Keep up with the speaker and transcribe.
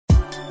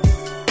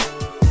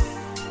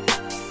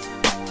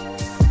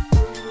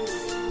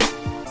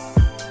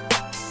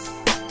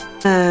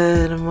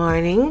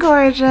morning,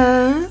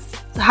 gorgeous.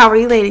 How are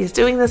you ladies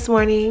doing this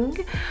morning?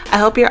 I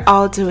hope you're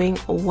all doing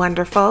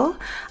wonderful.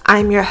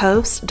 I'm your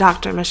host,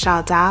 Dr.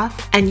 Michelle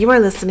Daff, and you are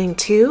listening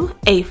to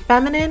a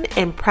Feminine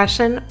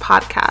Impression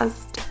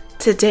podcast.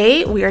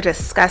 Today, we are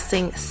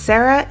discussing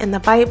Sarah in the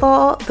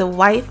Bible, the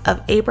wife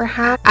of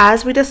Abraham,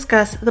 as we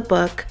discuss the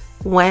book,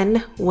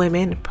 When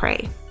Women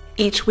Pray.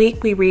 Each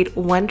week, we read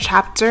one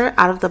chapter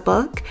out of the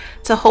book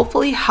to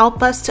hopefully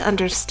help us to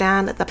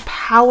understand the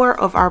power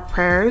of our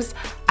prayers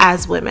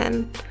as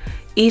women.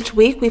 Each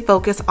week, we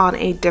focus on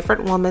a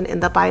different woman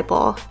in the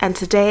Bible, and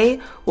today,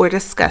 we're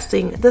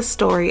discussing the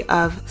story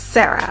of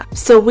Sarah,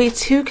 so we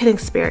too can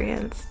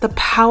experience the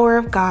power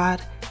of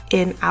God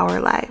in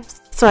our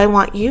lives. So I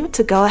want you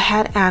to go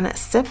ahead and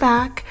sit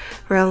back,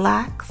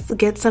 relax,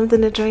 get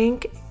something to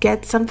drink,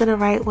 get something to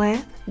write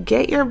with,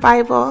 get your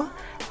Bible,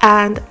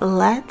 and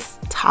let's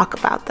talk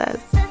about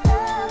this.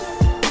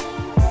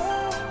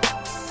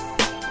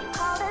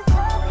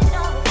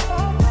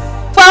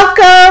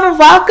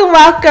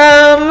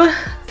 Welcome.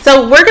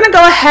 So we're going to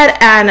go ahead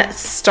and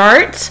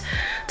start.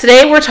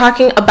 Today we're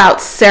talking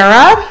about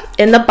Sarah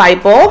in the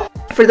Bible.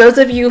 For those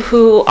of you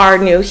who are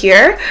new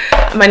here,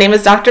 my name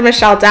is Dr.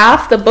 Michelle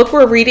Daff. The book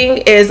we're reading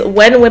is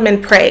When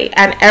Women Pray,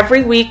 and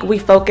every week we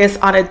focus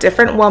on a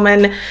different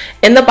woman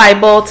in the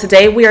Bible.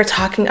 Today we are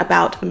talking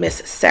about Miss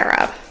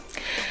Sarah.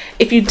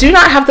 If you do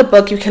not have the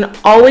book, you can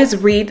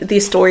always read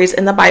these stories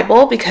in the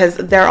Bible because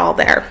they're all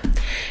there.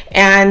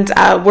 And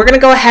we're going to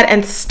go ahead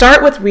and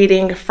start with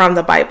reading from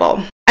the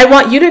Bible. I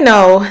want you to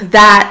know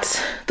that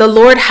the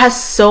Lord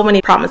has so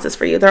many promises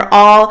for you. They're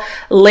all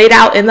laid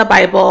out in the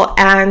Bible,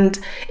 and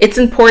it's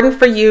important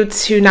for you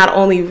to not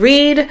only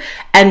read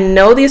and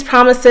know these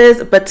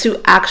promises, but to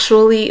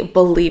actually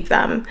believe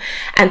them.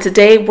 And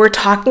today we're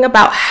talking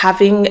about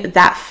having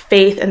that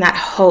faith and that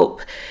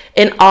hope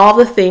in all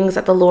the things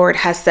that the Lord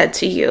has said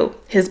to you,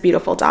 his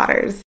beautiful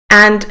daughters.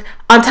 And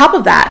on top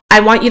of that, I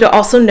want you to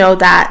also know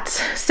that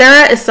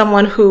Sarah is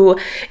someone who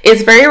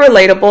is very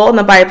relatable in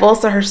the Bible.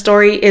 So her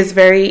story is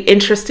very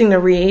interesting to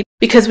read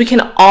because we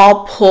can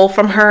all pull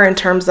from her in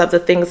terms of the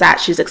things that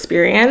she's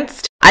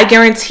experienced. I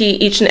guarantee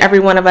each and every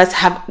one of us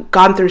have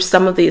gone through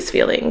some of these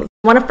feelings.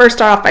 I want to first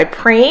start off by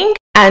praying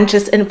and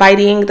just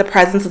inviting the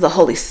presence of the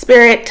Holy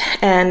Spirit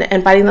and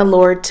inviting the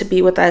Lord to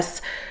be with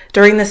us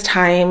during this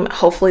time.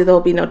 Hopefully there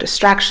will be no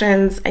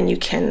distractions and you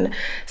can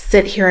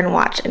sit here and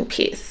watch in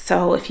peace.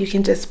 So if you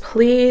can just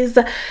please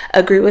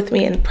agree with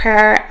me in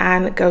prayer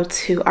and go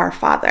to our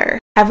Father.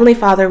 Heavenly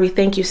Father, we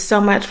thank you so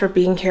much for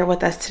being here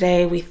with us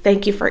today. We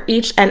thank you for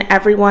each and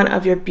every one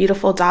of your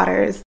beautiful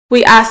daughters.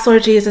 We ask,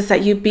 Lord Jesus,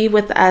 that you be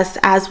with us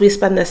as we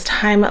spend this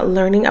time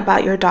learning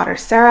about your daughter,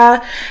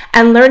 Sarah,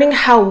 and learning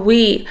how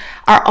we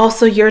are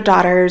also your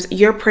daughters,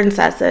 your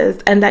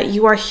princesses, and that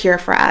you are here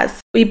for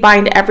us. We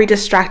bind every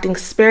distracting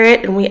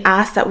spirit, and we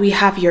ask that we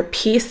have your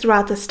peace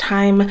throughout this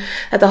time,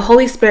 that the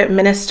Holy Spirit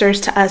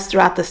ministers to us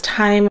throughout this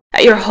time,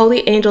 that your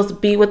holy angels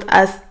be with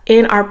us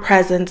in our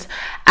presence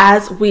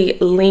as we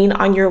lean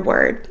on your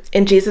word.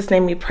 In Jesus'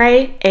 name we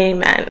pray,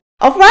 amen.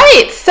 All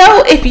right,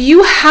 so if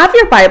you have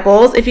your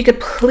Bibles, if you could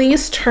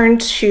please turn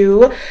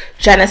to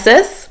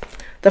Genesis,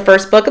 the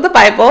first book of the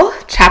Bible,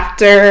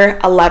 chapter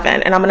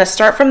 11. And I'm going to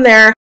start from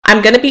there.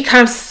 I'm going to be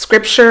kind of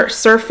scripture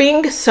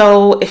surfing,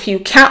 so if you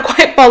can't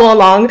quite follow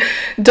along,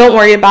 don't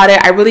worry about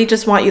it. I really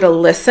just want you to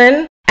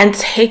listen and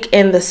take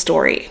in the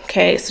story,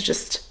 okay? So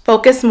just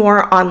focus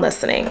more on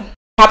listening.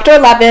 Chapter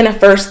 11,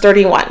 verse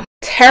 31.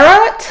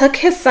 Terah took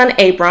his son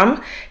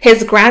Abram,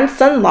 his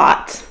grandson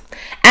Lot,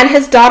 and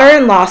his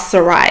daughter-in-law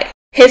Sarai,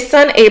 his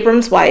son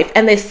Abram's wife,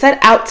 and they set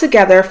out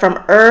together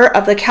from Ur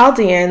of the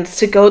Chaldeans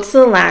to go to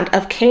the land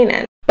of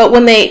Canaan. But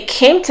when they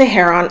came to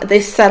Haran,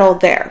 they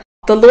settled there.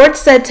 The Lord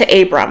said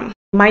to Abram,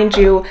 mind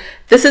you,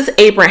 this is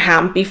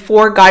Abraham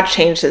before God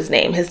changed his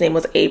name. His name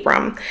was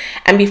Abram.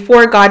 And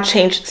before God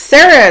changed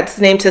Sarah's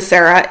name to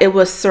Sarah, it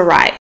was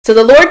Sarai. So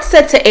the Lord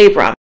said to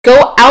Abram,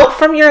 go out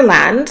from your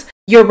land,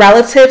 your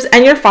relatives,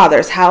 and your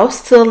father's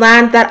house to the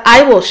land that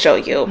I will show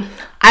you.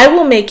 I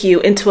will make you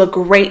into a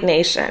great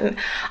nation.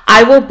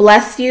 I will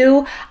bless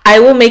you. I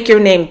will make your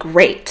name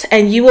great,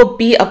 and you will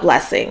be a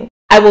blessing.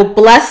 I will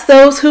bless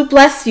those who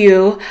bless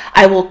you.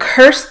 I will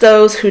curse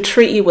those who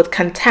treat you with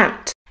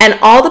contempt. And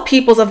all the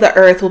peoples of the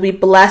earth will be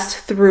blessed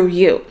through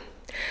you.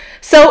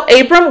 So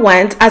Abram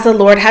went as the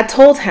Lord had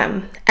told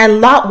him,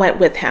 and Lot went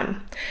with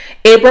him.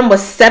 Abram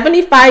was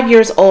 75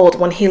 years old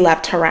when he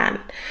left Haran.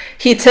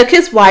 He took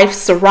his wife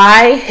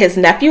Sarai, his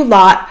nephew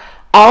Lot,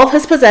 all of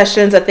his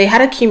possessions that they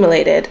had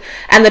accumulated,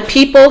 and the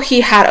people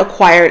he had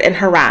acquired in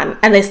Haran,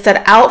 and they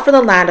set out for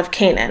the land of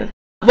Canaan.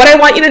 What I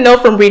want you to know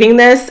from reading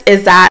this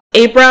is that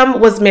Abram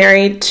was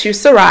married to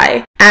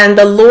Sarai, and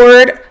the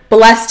Lord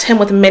blessed him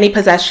with many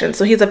possessions.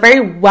 So he's a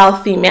very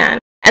wealthy man.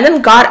 And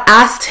then God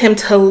asked him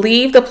to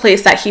leave the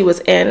place that he was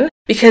in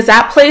because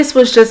that place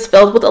was just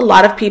filled with a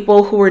lot of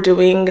people who were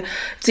doing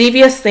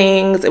devious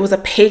things. It was a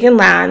pagan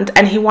land,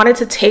 and he wanted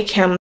to take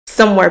him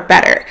somewhere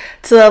better,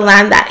 to the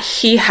land that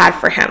he had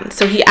for him.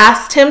 So he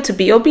asked him to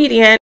be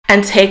obedient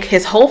and take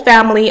his whole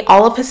family,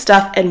 all of his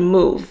stuff, and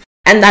move.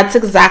 And that's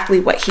exactly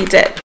what he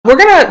did. We're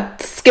going to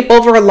skip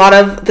over a lot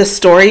of the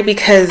story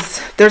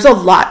because there's a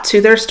lot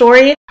to their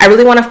story. I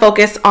really want to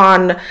focus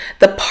on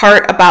the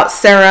part about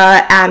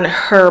Sarah and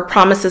her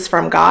promises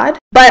from God.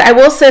 But I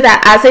will say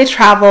that as they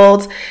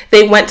traveled,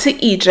 they went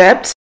to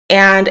Egypt,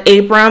 and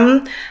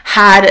Abram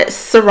had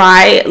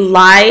Sarai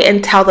lie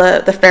and tell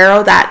the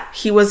Pharaoh that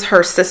he was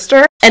her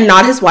sister and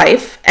not his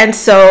wife. And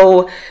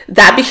so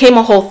that became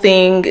a whole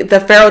thing. The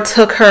Pharaoh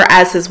took her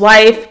as his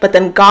wife, but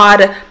then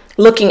God,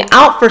 looking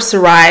out for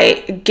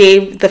Sarai,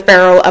 gave the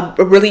Pharaoh a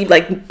really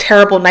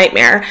terrible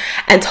nightmare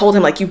and told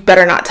him you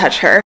better not touch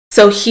her.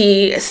 So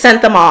he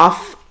sent them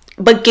off,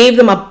 but gave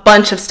them a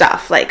bunch of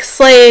stuff like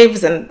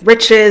slaves and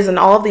riches and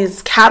all of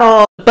these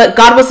cattle. But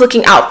God was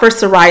looking out for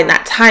Sarai in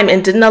that time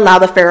and didn't allow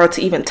the Pharaoh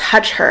to even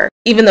touch her,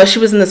 even though she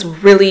was in this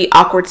really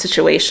awkward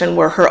situation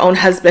where her own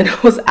husband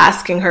was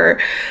asking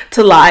her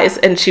to lie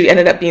and she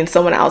ended up being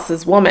someone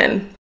else's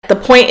woman. The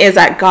point is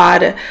that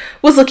God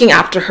was looking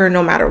after her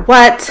no matter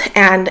what,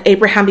 and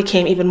Abraham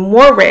became even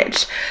more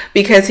rich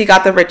because he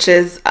got the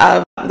riches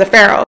of the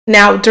Pharaoh.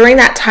 Now, during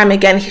that time,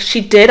 again, she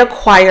did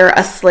acquire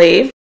a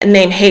slave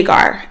named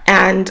Hagar,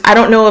 and I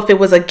don't know if it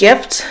was a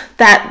gift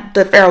that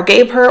the Pharaoh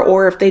gave her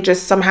or if they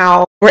just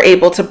somehow were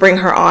able to bring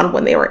her on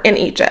when they were in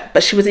Egypt,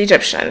 but she was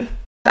Egyptian.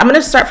 I'm going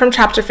to start from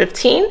chapter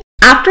 15.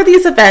 After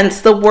these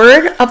events, the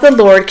word of the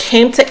Lord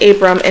came to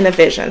Abram in a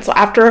vision. So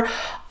after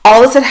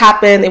all this had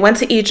happened, they went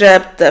to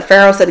Egypt. The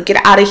Pharaoh said,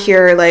 get out of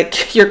here.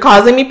 You're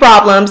causing me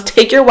problems.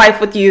 Take your wife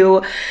with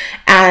you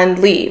and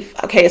leave.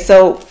 Okay,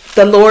 so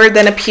the Lord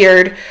then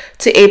appeared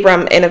to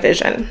Abram in a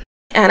vision.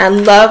 And I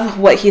love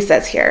what he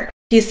says here.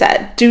 He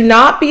said, do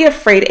not be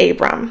afraid,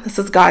 Abram. This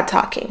is God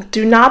talking.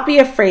 Do not be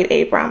afraid,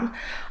 Abram.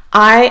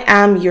 I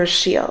am your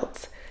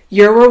shield.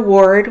 Your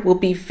reward will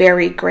be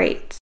very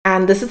great.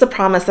 And this is a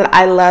promise that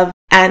I love.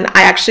 And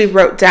I actually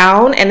wrote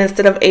down, and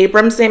instead of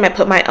Abram's name, I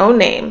put my own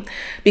name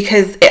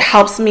because it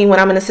helps me when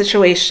I'm in a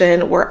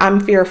situation where I'm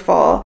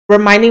fearful,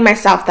 reminding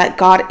myself that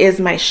God is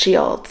my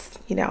shield,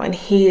 and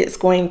he is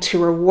going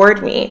to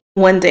reward me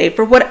one day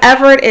for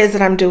whatever it is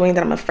that I'm doing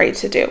that I'm afraid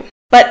to do.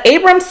 But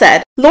Abram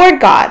said, Lord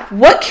God,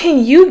 what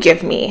can you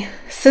give me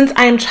since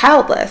I am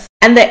childless,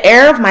 and the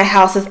heir of my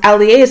house is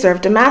Eliezer of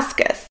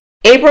Damascus?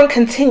 Abram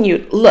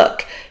continued,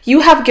 look, you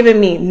have given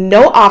me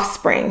no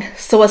offspring,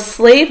 so a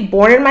slave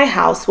born in my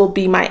house will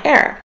be my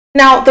heir.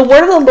 Now the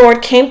word of the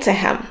Lord came to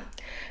him.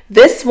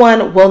 This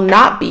one will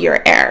not be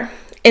your heir.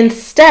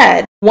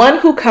 Instead, one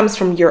who comes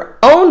from your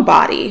own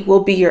body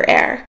will be your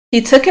heir.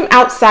 He took him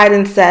outside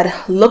and said,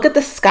 look at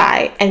the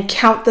sky and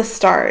count the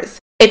stars.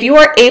 If you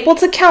are able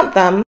to count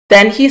them,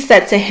 then he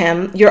said to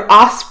him, your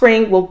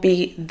offspring will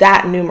be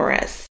that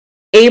numerous.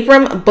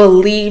 Abram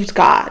believed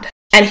God,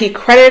 and he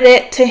credited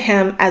it to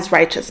him as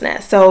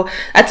righteousness. So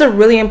that's a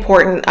really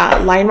important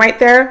line right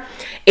there.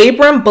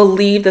 Abram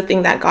believed the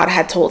thing that God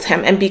had told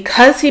him. And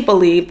because he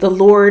believed, the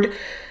Lord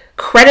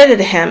credited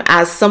him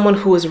as someone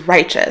who was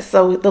righteous.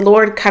 So the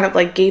Lord kind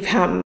of gave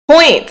him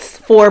points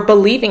for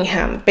believing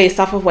him based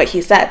off of what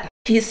he said.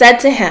 He said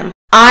to him,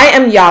 I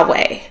am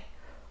Yahweh,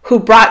 who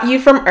brought you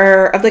from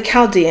Ur of the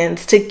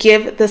Chaldeans to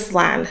give this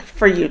land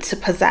for you to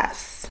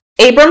possess.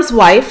 Abram's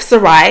wife,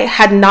 Sarai,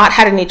 had not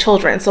had any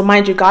children. So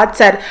mind you, God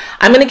said,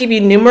 I'm going to give you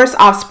numerous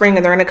offspring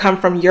and they're going to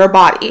come from your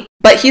body.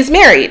 But he's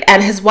married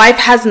and his wife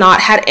has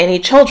not had any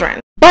children.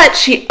 But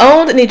she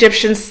owned an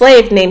Egyptian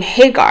slave named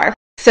Hagar.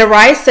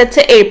 Sarai said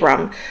to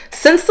Abram,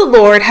 since the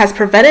Lord has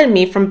prevented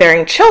me from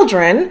bearing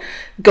children,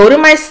 go to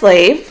my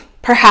slave.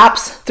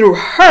 Perhaps through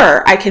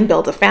her I can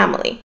build a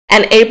family.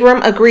 And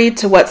Abram agreed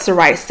to what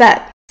Sarai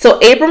said. So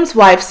Abram's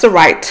wife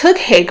Sarai took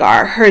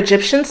Hagar, her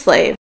Egyptian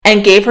slave,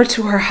 and gave her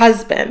to her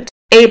husband,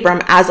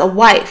 Abram, as a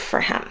wife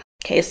for him.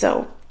 Okay,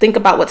 so think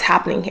about what's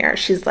happening here.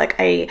 She's like,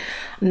 I'm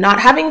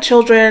not having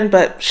children,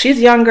 but she's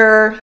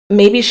younger.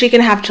 Maybe she can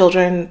have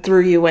children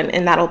through you,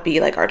 and that'll be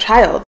our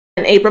child.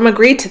 And Abram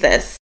agreed to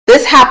this.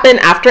 This happened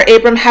after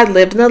Abram had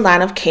lived in the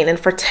land of Canaan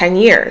for 10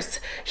 years.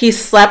 He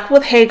slept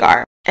with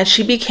Hagar, and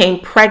she became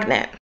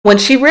pregnant. When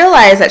she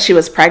realized that she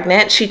was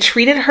pregnant, she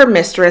treated her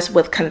mistress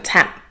with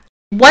contempt.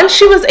 Once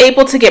she was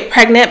able to get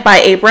pregnant by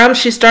Abram,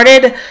 she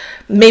started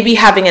maybe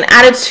having an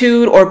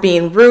attitude or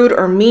being rude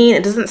or mean.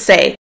 It doesn't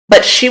say.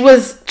 But she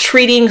was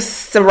treating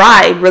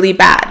Sarai really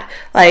bad.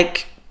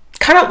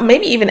 Kind of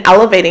maybe even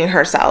elevating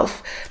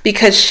herself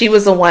because she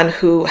was the one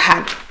who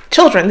had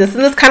children.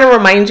 This kind of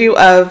reminds you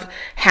of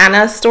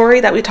Hannah's story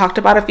that we talked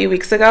about a few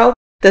weeks ago.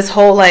 This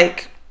whole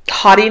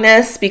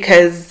haughtiness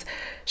because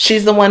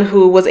she's the one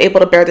who was able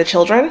to bear the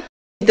children.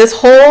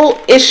 This whole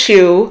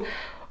issue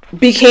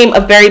became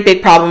a very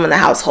big problem in the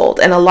household,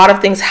 and a lot of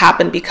things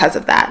happened because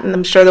of that. And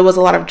I'm sure there was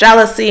a lot of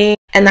jealousy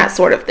and that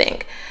sort of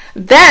thing.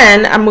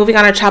 Then I'm moving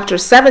on to chapter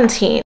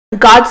 17.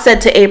 God said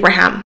to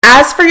Abraham,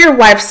 as for your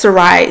wife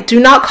Sarai, do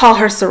not call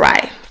her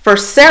Sarai, for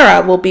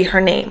Sarah will be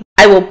her name.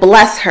 I will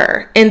bless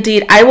her.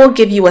 Indeed, I will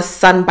give you a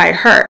son by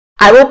her.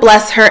 I will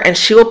bless her, and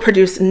she will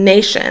produce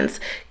nations.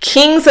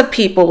 Kings of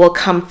people will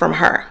come from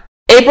her.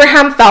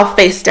 Abraham fell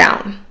face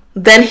down.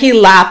 Then he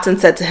laughed and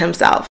said to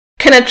himself,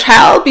 can a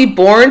child be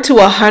born to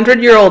a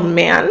 100-year-old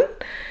man?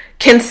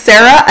 Can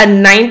Sarah, a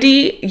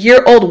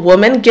 90-year-old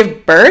woman,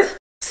 give birth?"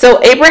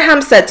 So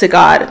Abraham said to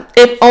God,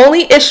 "If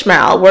only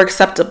Ishmael were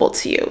acceptable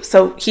to you."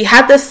 So he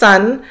had this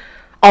son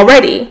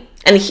already,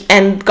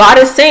 and God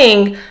is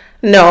saying,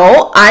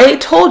 "No, I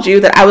told you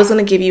that I was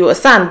going to give you a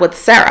son with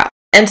Sarah."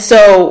 And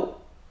so,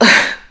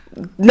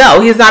 no,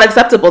 he's not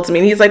acceptable to me.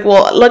 And he's like,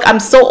 "Well, look, I'm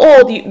so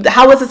old.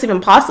 How is this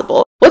even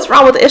possible? What's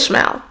wrong with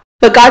Ishmael?"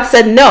 But God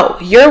said, "No,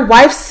 your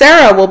wife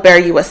Sarah will bear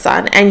you a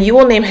son, and you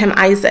will name him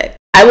Isaac.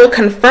 I will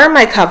confirm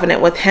my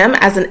covenant with him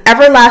as an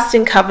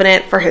everlasting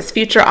covenant for his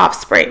future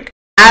offspring.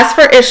 As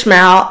for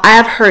Ishmael, I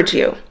have heard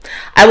you.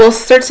 I will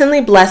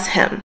certainly bless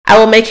him. I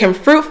will make him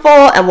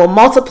fruitful and will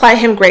multiply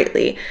him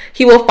greatly.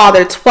 He will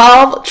father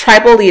 12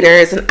 tribal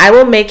leaders, and I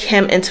will make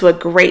him into a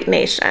great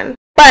nation.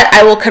 But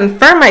I will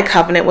confirm my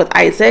covenant with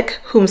Isaac,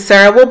 whom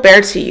Sarah will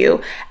bear to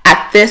you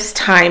at this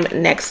time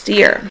next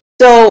year."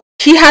 So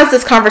he has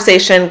this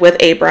conversation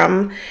with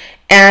Abram,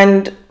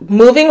 and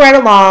moving right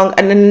along,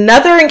 and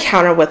another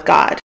encounter with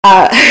God.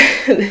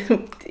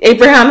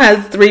 Abraham has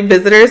 3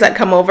 visitors that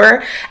come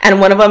over,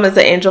 and one of them is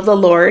the angel of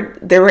the Lord.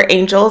 They were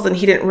angels, and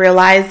he didn't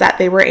realize that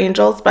they were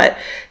angels, but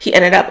he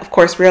ended up, of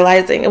course,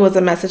 realizing it was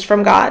a message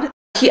from God.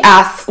 He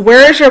asks,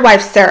 "Where is your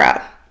wife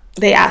Sarah?"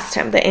 They asked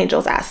him, the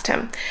angels asked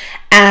him.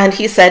 And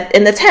he said,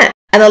 "In the tent."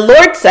 And the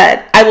Lord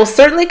said, "I will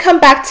certainly come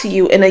back to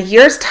you in a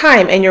year's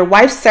time, and your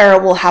wife Sarah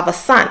will have a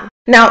son."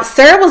 Now,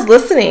 Sarah was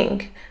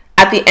listening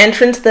at the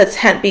entrance to the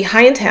tent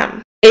behind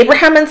him.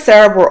 Abraham and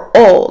Sarah were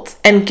old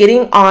and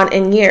getting on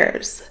in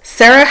years.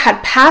 Sarah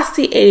had passed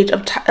the age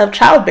of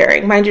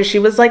childbearing. Mind you, she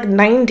was like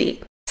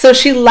 90. So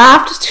she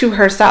laughed to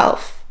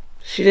herself.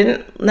 She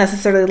didn't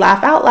necessarily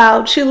laugh out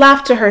loud. She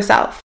laughed to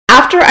herself.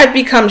 "After I've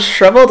become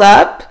shriveled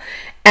up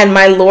and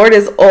my Lord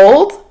is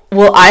old,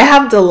 will I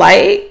have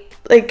delight?"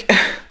 Like,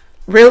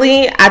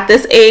 really? At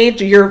this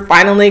age, you're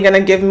finally going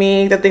to give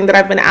me the thing that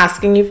I've been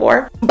asking you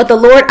for? But the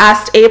Lord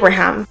asked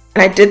Abraham,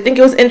 and I did think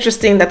it was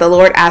interesting that the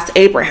Lord asked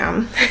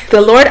Abraham.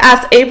 The Lord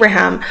asked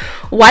Abraham,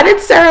 "Why did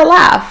Sarah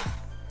laugh?"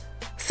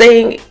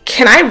 Saying,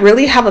 "Can I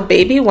really have a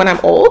baby when I'm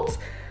old?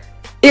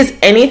 Is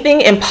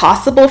anything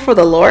impossible for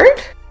the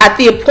Lord? At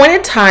the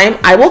appointed time,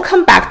 I will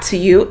come back to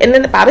you in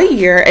about a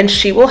year, and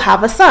she will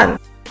have a son."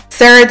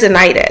 Sarah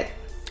denied it.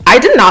 "I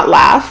did not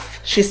laugh,"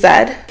 she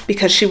said,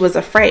 because she was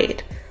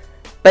afraid.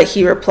 But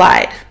he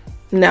replied,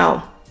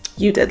 "No,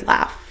 you did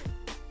laugh."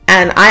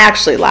 And I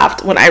actually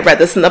laughed when I read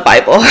this in the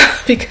Bible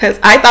because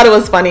I thought it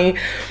was funny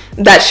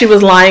that she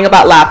was lying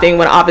about laughing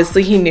when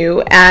obviously he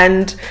knew.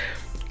 And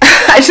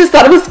I just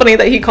thought it was funny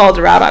that he called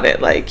her out on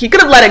it. Like, he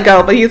could have let it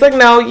go, but he's like,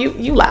 "No,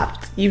 you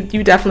laughed.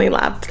 You definitely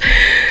laughed."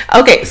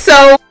 Okay,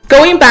 so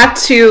going back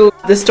to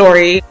the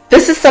story,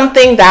 this is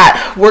something that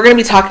we're going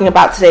to be talking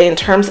about today in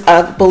terms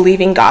of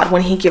believing God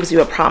when he gives you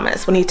a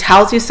promise. When he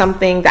tells you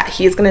something that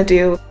he's going to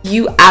do,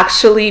 you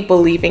actually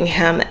believing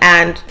him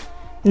and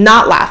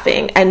not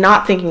laughing and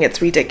not thinking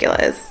it's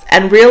ridiculous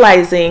and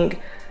realizing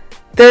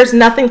there's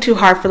nothing too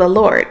hard for the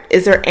Lord.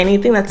 Is there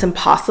anything that's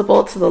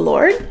impossible to the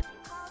Lord?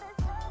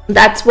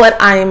 That's what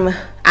I'm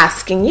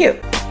asking you.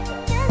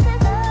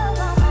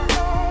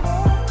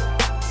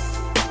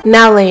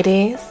 Now,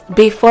 ladies,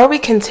 before we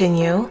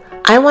continue,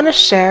 I want to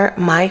share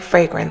my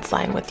fragrance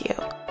line with you.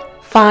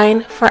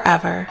 Fine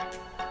Forever.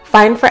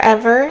 Fine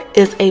Forever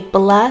is a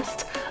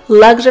blessed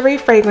luxury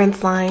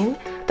fragrance line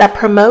that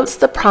promotes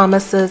the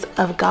promises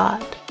of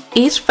God.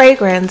 Each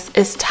fragrance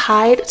is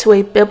tied to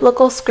a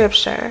biblical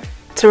scripture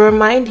to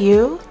remind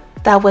you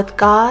that with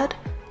God,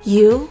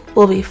 you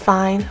will be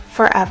fine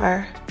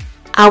forever.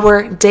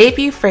 Our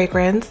debut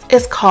fragrance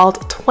is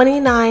called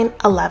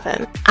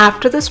 29:11,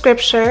 after the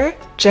scripture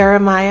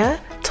Jeremiah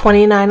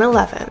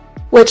 29:11,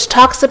 which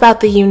talks about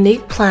the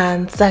unique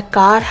plans that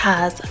God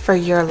has for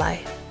your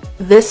life.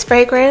 This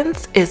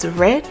fragrance is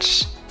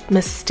rich,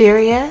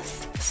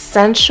 mysterious,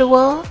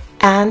 sensual,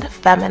 and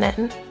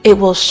feminine. It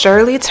will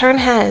surely turn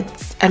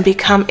heads and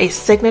become a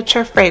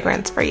signature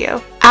fragrance for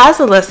you. As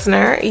a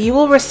listener, you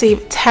will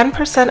receive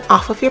 10%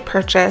 off of your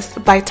purchase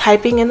by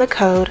typing in the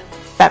code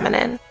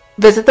FEMININE.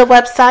 Visit the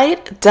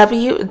website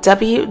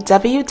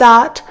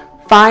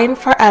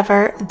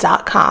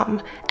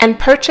www.fineforever.com and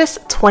purchase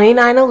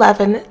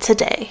 29:11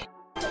 today.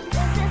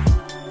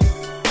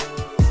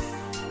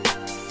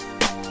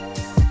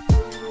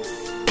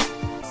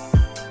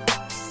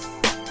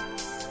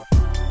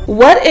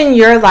 What in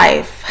your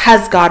life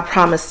has God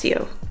promised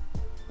you?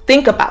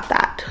 Think about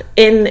that.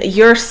 In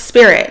your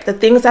spirit, the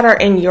things that are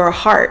in your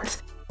heart.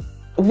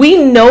 We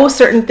know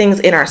certain things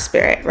in our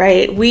spirit,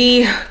 right?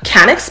 We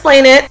can't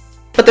explain it,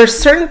 but there's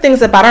certain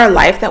things about our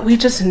life that we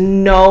just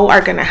know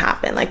are going to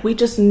happen. Like, we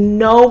just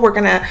know we're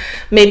going to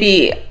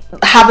maybe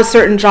have a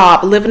certain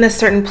job, live in a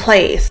certain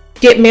place,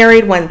 get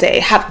married one day,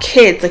 have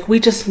kids. Like, we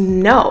just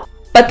know.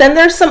 But then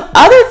there's some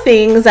other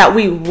things that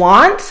we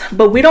want,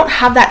 but we don't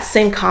have that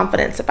same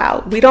confidence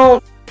about. We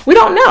don't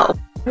know.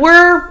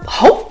 We're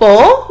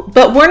hopeful,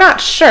 but we're not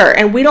sure.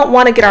 And we don't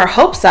want to get our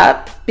hopes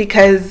up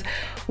because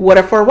what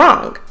if we're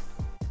wrong?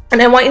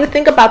 And I want you to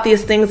think about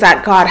these things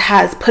that God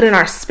has put in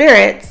our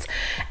spirits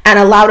and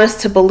allowed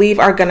us to believe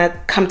are going to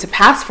come to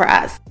pass for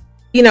us.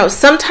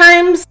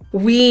 Sometimes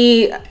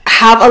we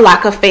have a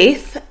lack of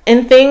faith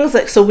in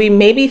things, so we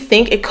maybe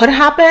think it could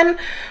happen,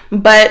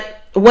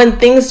 but when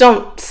things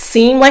don't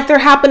seem like they're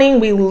happening,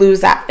 we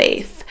lose that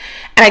faith.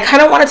 And I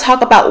kind of want to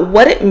talk about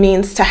what it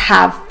means to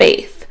have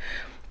faith,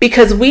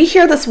 because we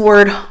hear this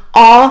word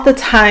all the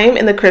time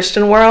in the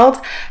Christian world.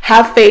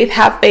 Have faith,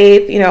 have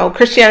faith.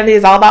 Christianity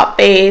is all about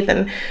faith,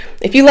 and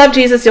if you love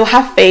Jesus, you'll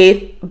have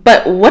faith.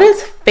 But what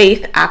does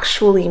faith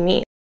actually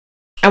mean?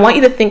 I want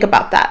you to think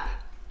about that.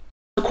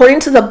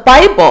 According to the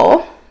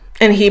Bible,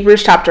 in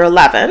Hebrews chapter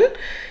 11,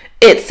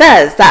 it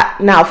says that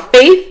now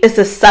faith is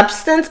the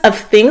substance of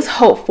things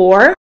hoped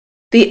for,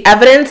 the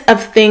evidence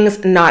of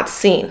things not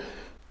seen.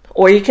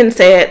 Or you can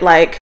say it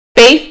like,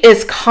 faith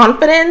is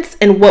confidence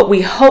in what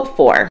we hope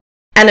for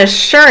and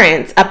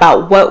assurance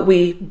about what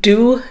we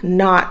do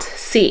not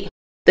see.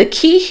 The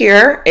key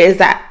here is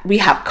that we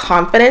have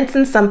confidence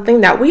in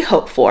something that we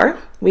hope for.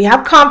 We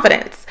have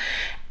confidence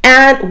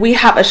and we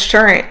have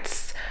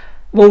assurance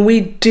when we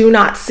do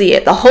not see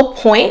it. The whole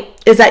point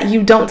is that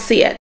you don't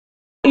see it.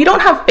 You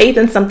don't have faith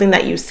in something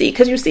that you see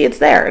because you see it's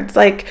there. It's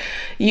like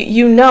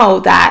you know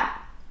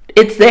that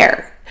it's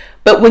there.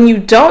 But when you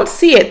don't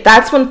see it,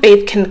 that's when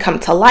faith can come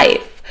to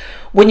life.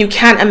 When you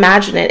can't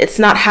imagine it, it's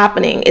not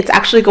happening. It's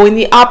actually going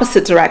the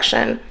opposite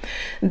direction.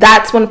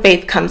 That's when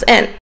faith comes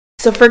in.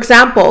 So for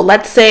example,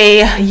 let's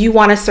say you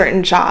want a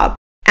certain job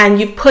and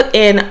you've put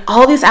in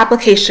all these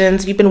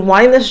applications. You've been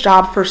wanting this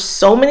job for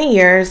so many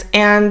years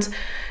and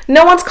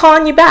no one's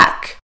calling you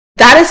back.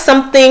 That is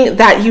something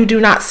that you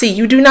do not see.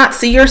 You do not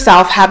see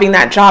yourself having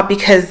that job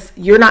because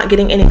you're not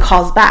getting any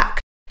calls back.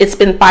 It's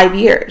been 5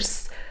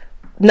 years.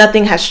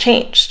 Nothing has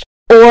changed.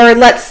 Or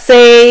let's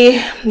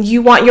say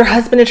you want your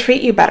husband to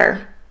treat you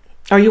better,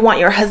 or you want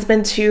your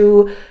husband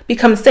to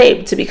become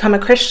saved, to become a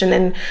Christian,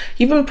 and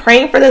you've been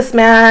praying for this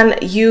man.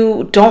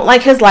 You don't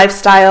like his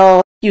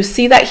lifestyle. You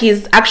see that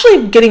he's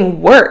actually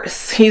getting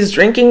worse. He's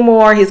drinking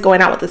more. He's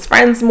going out with his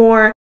friends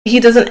more. He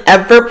doesn't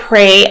ever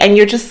pray. And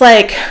you're just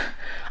like,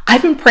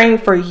 I've been praying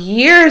for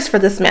years for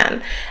this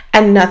man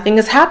and nothing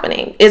is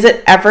happening. Is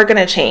it ever going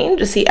to change?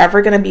 Is he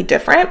ever going to be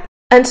different?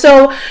 And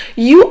so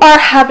you are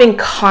having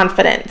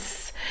confidence.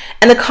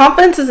 And the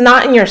confidence is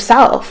not in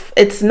yourself.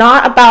 It's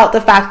not about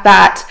the fact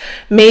that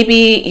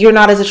maybe you're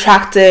not as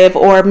attractive,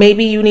 or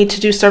maybe you need to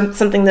do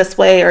something this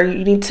way, or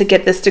you need to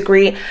get this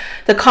degree.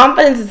 The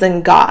confidence is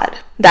in God,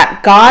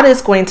 that God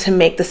is going to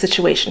make the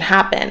situation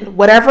happen.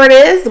 Whatever it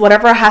is,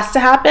 whatever has to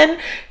happen,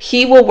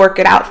 He will work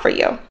it out for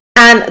you.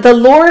 And the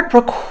Lord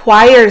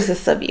requires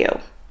this of you.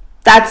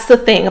 That's the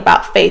thing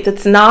about faith.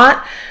 It's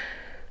not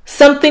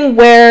something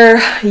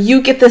where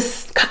you get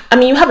this,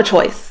 you have a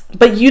choice,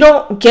 but you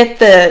don't get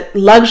the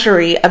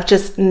luxury of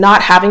just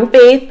not having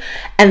faith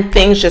and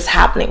things just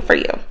happening for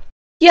you.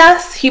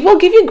 Yes, He will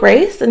give you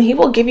grace and He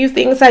will give you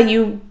things that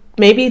you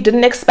maybe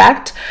didn't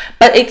expect,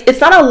 but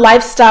it's not a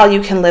lifestyle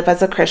you can live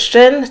as a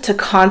Christian to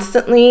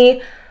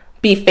constantly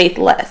be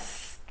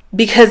faithless,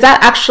 because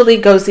that actually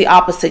goes the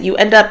opposite. You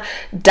end up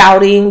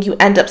doubting, you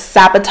end up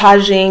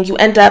sabotaging, you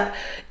end up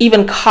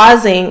even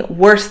causing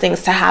worse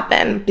things to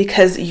happen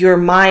because your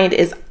mind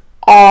is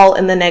all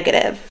in the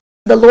negative.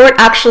 The Lord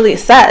actually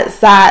says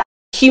that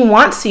He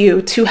wants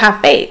you to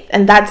have faith,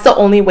 and that's the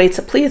only way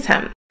to please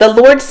Him. The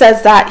Lord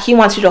says that He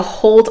wants you to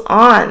hold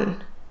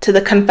on to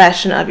the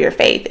confession of your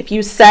faith. If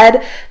you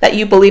said that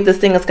you believe this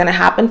thing is going to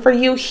happen for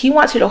you, He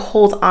wants you to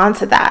hold on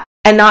to that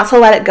and not to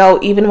let it go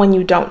even when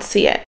you don't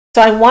see it.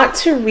 So I want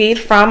to read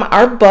from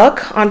our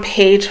book on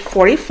page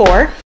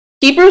 44.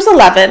 Hebrews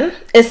 11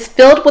 is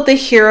filled with the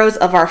heroes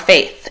of our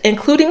faith,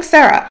 including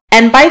Sarah.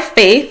 And by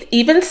faith,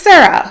 even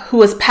Sarah, who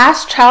was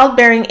past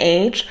childbearing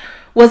age,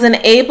 was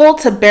enabled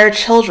to bear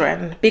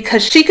children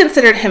because she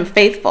considered Him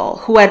faithful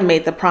who had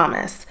made the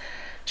promise.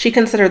 She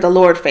considered the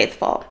Lord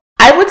faithful.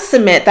 I would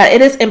submit that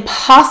it is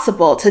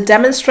impossible to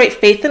demonstrate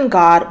faith in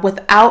God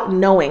without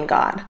knowing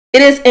God.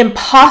 It is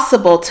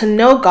impossible to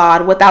know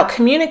God without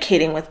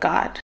communicating with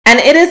God. And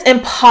it is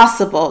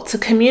impossible to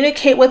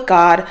communicate with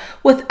God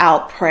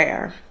without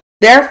prayer.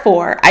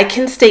 Therefore, I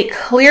can state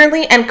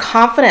clearly and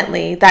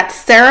confidently that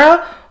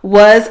Sarah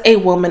was a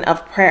woman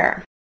of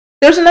prayer.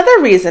 There's another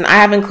reason I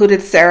have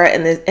included Sarah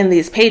in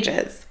these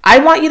pages. I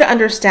want you to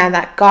understand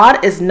that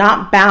God is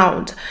not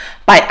bound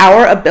by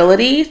our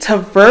ability to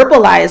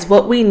verbalize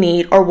what we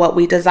need or what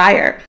we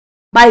desire.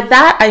 By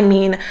that, I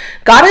mean,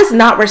 God is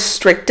not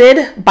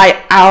restricted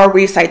by our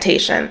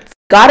recitations.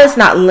 God is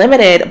not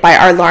limited by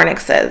our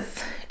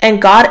larynxes.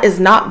 And God is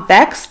not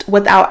vexed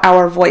without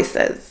our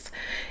voices.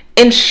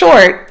 In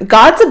short,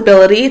 God's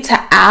ability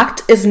to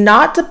act is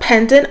not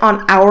dependent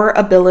on our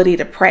ability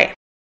to pray.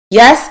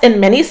 Yes, in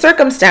many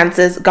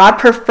circumstances, God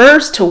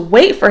prefers to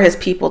wait for His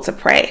people to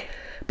pray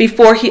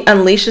before He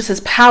unleashes His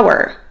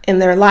power in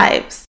their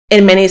lives.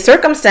 In many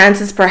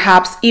circumstances,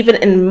 perhaps even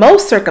in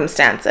most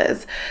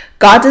circumstances,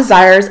 God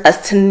desires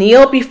us to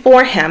kneel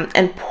before Him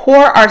and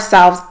pour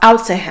ourselves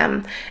out to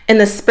Him in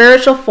the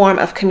spiritual form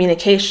of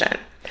communication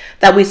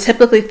that we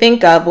typically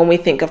think of when we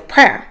think of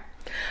prayer.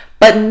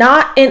 But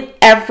not in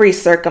every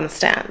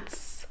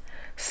circumstance.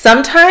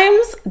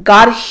 Sometimes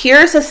God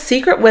hears a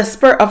secret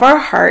whisper of our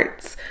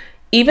hearts,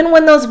 even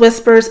when those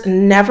whispers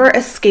never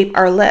escape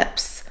our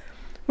lips.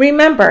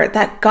 Remember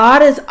that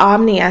God is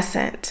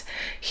omniscient.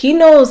 He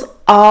knows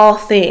all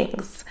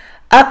things,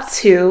 up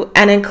to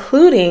and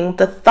including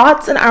the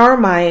thoughts in our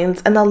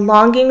minds and the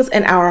longings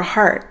in our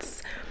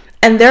hearts.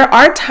 And there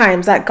are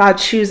times that God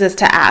chooses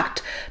to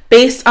act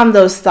based on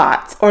those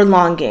thoughts or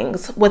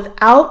longings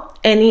without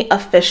any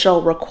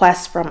official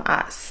request from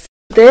us.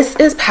 This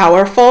is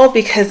powerful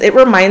because it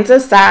reminds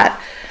us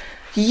that,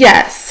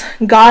 yes,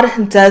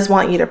 God does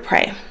want you to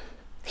pray.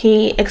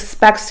 He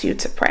expects you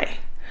to pray.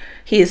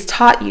 He has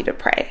taught you to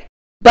pray.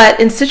 But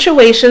in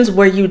situations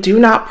where you do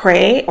not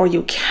pray or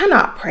you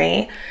cannot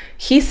pray,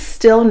 He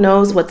still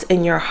knows what's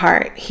in your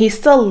heart. He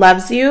still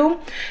loves you.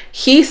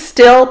 He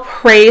still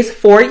prays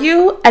for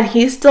you, and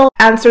He still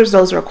answers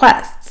those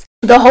requests.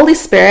 The Holy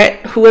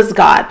Spirit, who is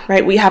God,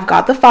 right? We have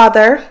God the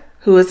Father,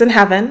 who is in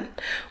heaven.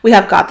 We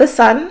have God the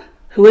Son,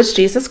 who is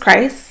Jesus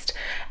Christ.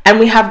 And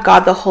we have God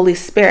the Holy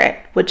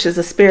Spirit, which is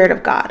the Spirit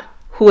of God,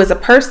 who is a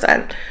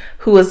person,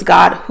 who is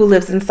God, who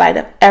lives inside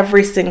of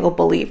every single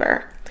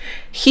believer.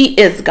 He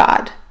is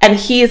God, and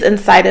He is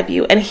inside of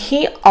you, and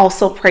He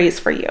also prays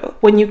for you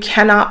when you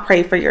cannot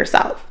pray for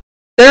yourself.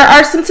 There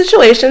are some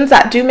situations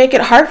that do make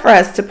it hard for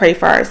us to pray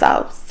for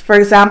ourselves. For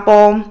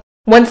example,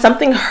 when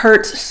something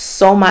hurts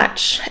so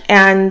much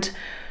and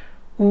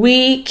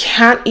we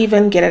can't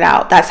even get it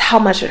out. That's how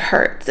much it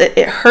hurts.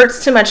 It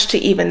hurts too much to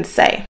even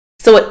say.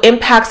 So it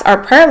impacts our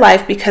prayer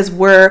life because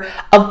we're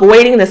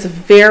avoiding this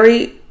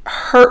very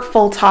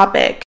hurtful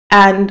topic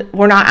and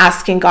we're not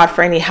asking God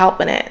for any help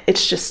in it.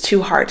 It's just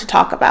too hard to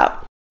talk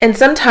about. And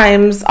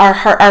sometimes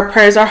our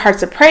prayers are hard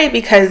to pray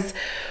because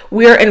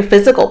we're in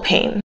physical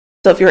pain.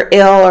 So if you're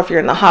ill or if you're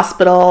in the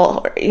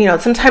hospital,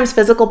 sometimes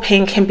physical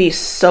pain can be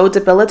so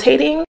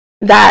debilitating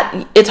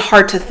that it's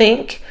hard to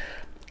think.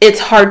 It's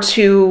hard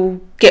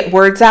to get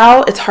words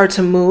out. It's hard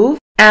to move.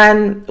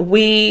 And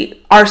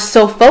we are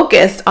so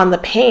focused on the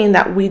pain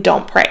that we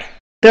don't pray.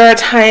 There are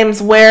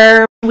times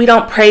where we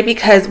don't pray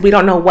because we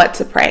don't know what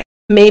to pray.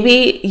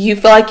 Maybe you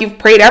feel like you've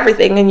prayed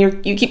everything and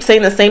you keep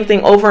saying the same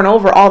thing over and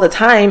over all the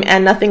time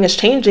and nothing is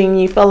changing.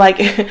 You feel like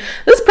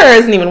this prayer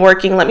isn't even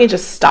working. Let me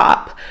just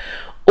stop.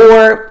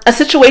 Or a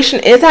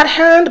situation is at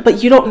hand,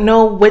 but you don't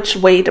know which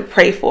way to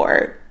pray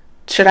for.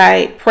 Should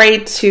I pray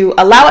to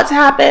allow it to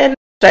happen?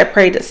 Should I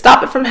pray to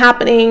stop it from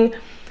happening?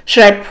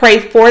 Should I pray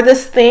for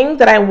this thing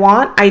that I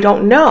want? I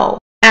don't know.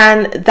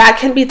 And that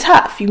can be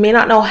tough. You may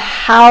not know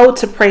how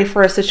to pray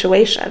for a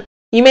situation.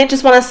 You may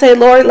just want to say,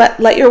 Lord,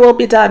 let your will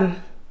be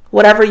done,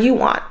 whatever you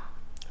want,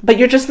 but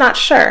you're just not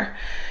sure.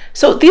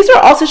 So these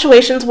are all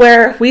situations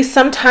where we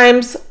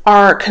sometimes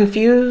are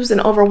confused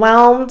and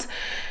overwhelmed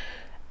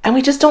and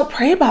we just don't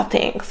pray about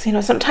things.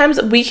 Sometimes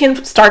we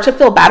can start to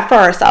feel bad for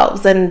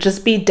ourselves and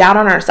just be down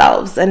on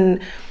ourselves and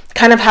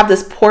kind of have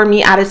this poor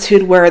me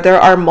attitude where there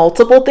are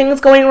multiple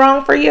things going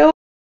wrong for you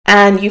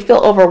and you feel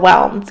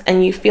overwhelmed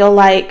and you feel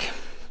like,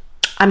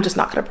 I'm just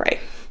not going to pray.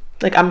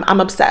 Like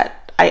I'm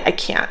upset. I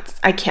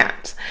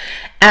can't.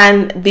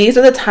 And these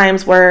are the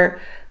times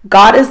where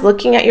God is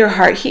looking at your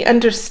heart. He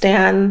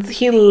understands.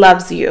 He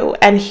loves you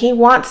and He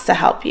wants to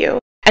help you.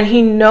 And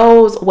He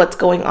knows what's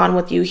going on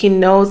with you. He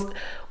knows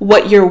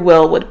what your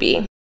will would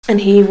be.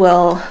 And He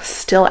will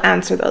still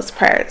answer those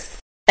prayers.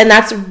 And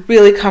that's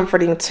really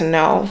comforting to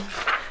know.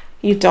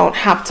 You don't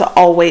have to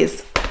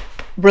always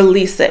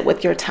release it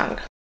with your tongue.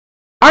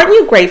 Aren't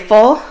you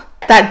grateful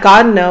that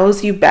God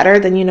knows you better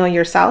than you know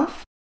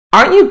yourself?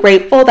 Aren't you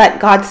grateful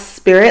that God's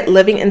Spirit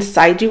living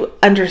inside you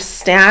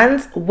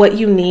understands what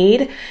you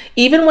need,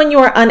 even when you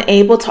are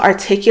unable to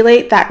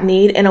articulate that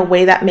need in a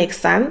way that makes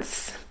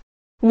sense?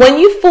 When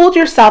you fooled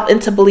yourself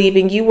into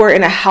believing you were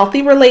in a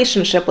healthy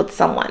relationship with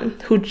someone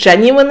who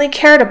genuinely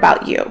cared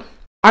about you,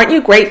 aren't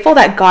you grateful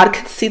that God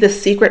could see the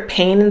secret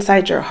pain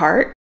inside your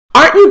heart?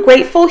 Aren't you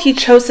grateful He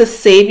chose to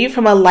save you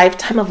from a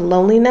lifetime of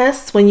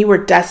loneliness when you were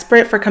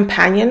desperate for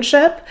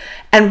companionship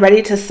and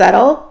ready to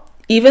settle?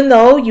 Even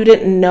though you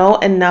didn't know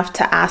enough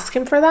to ask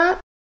Him for that?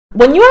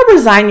 When you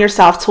resign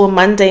yourself to a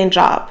mundane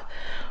job,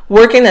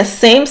 working the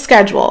same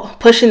schedule,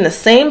 pushing the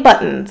same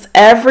buttons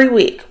every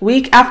week,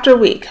 week after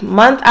week,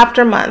 month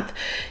after month,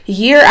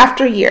 year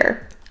after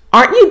year,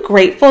 aren't you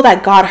grateful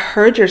that God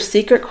heard your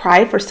secret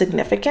cry for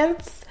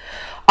significance?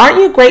 Aren't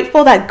you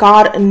grateful that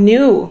God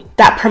knew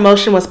that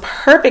promotion was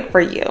perfect for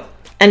you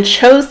and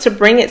chose to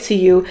bring it to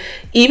you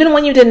even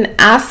when you didn't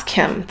ask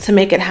Him to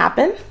make it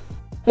happen?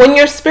 When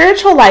your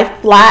spiritual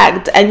life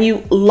flagged and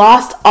you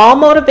lost all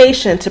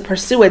motivation to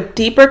pursue a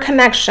deeper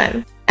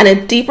connection and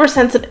a deeper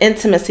sense of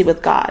intimacy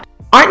with God,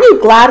 aren't you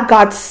glad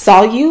God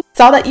saw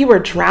that you were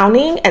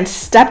drowning and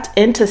stepped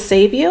in to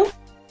save you?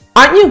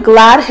 Aren't you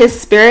glad His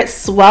Spirit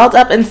swelled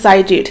up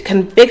inside you to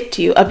convict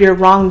you of your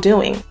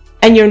wrongdoing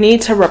and your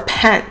need to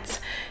repent,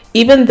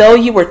 even though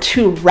you were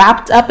too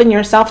wrapped up in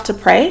yourself to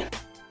pray?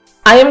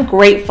 I am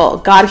grateful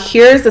God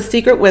hears the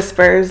secret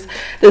whispers,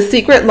 the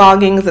secret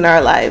longings in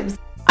our lives.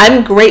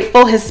 I'm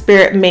grateful His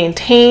Spirit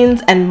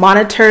maintains and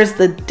monitors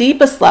the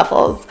deepest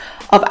levels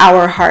of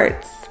our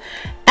hearts.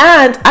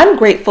 And I'm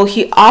grateful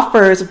he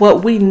offers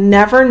what we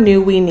never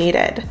knew we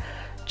needed,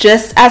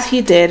 just as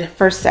he did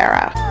for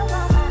Sarah.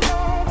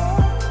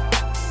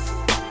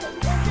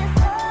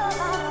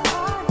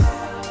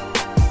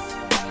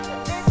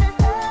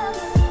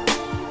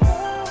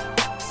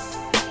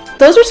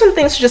 Those are some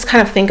things to just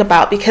kind of think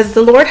about, because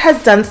the Lord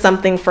has done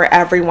something for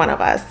every one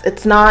of us.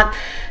 It's not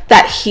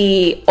that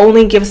he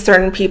only gives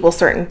certain people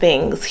certain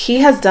things. He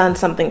has done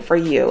something for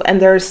you,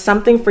 and there's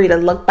something for you to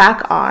look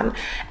back on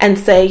and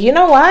say, you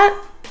know what?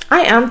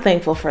 I am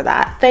thankful for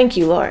that. Thank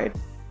you, Lord.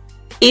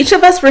 Each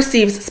of us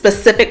receives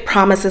specific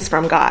promises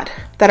from God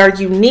that are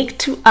unique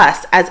to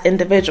us as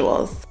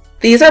individuals.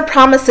 These are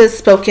promises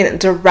spoken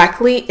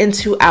directly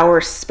into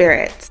our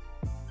spirits.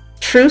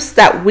 Truths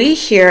that we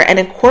hear and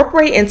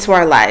incorporate into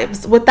our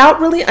lives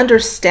without really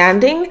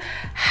understanding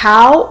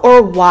how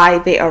or why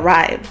they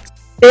arrived.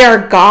 They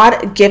are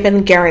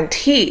God-given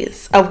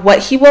guarantees of what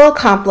he will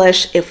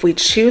accomplish if we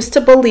choose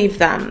to believe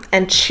them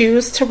and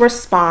choose to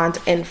respond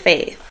in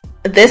faith.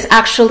 This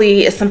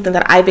actually is something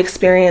that I've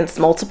experienced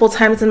multiple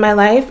times in my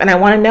life, and I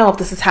want to know if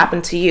this has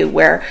happened to you,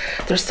 where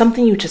there's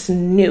something you just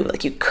knew,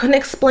 like you couldn't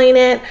explain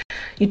it,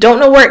 you don't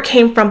know where it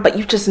came from, but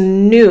you just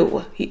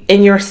knew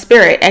in your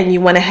spirit and you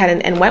went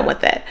ahead and went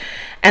with it.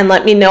 And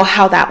let me know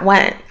how that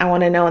went. I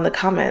want to know in the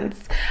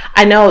comments.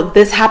 I know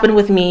this happened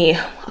with me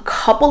a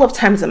couple of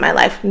times in my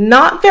life,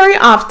 not very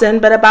often,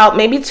 but about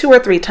maybe 2 or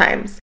 3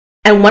 times.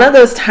 And one of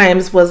those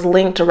times was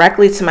linked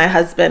directly to my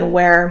husband,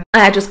 where I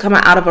had just come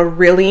out of a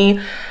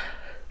really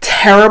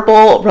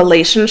terrible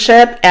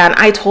relationship, and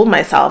I told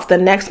myself the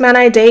next man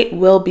I date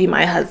will be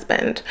my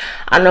husband.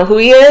 I don't know who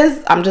he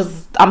is.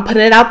 I'm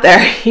putting it out there.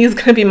 He's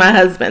gonna be my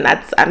husband.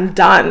 I'm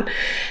done.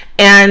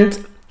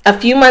 And a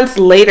few months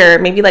later,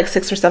 maybe like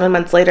 6 or 7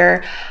 months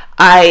later,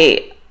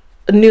 I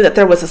knew that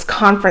there was this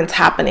conference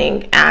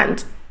happening,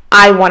 and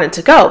I wanted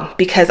to go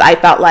because I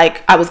felt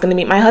like I was going to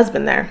meet my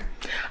husband there.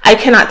 I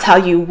cannot tell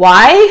you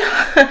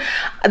why.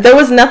 There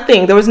was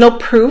nothing. There was no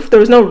proof. There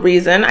was no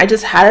reason. I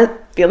just had a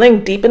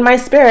feeling deep in my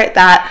spirit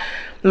that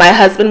my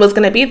husband was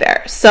going to be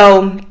there.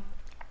 So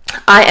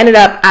I ended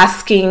up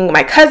asking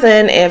my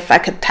cousin if I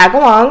could tag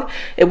along.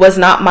 It was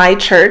not my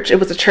church. It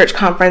was a church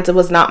conference. It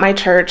was not my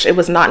church. It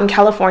was not in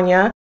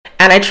California.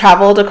 And I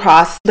traveled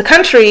across the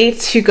country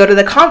to go to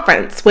the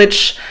conference,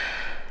 which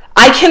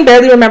I can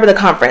barely remember the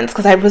conference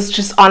because I was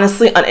just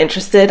honestly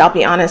uninterested. I'll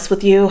be honest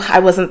with you. I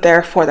wasn't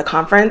there for the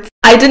conference.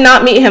 I did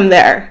not meet him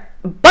there.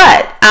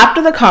 But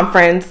after the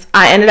conference,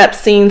 I ended up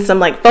seeing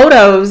some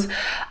photos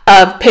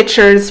of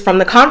pictures from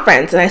the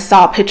conference, and I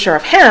saw a picture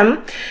of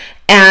him,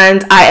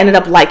 and I ended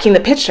up liking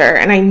the picture.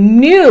 And I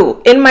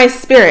knew in my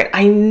spirit,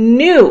 I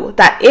knew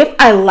that if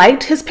I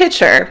liked his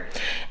picture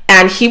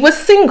and he was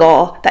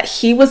single, that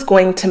he was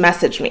going to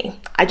message me.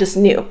 I just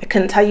knew. I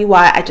couldn't tell you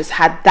why. I just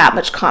had that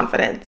much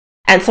confidence.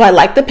 And so I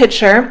liked the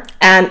picture,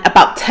 and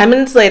about 10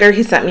 minutes later,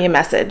 he sent me a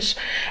message.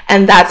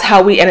 And that's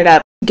how we ended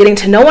up getting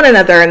to know one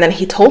another. And then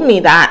he told me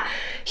that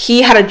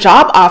he had a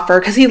job offer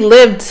because he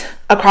lived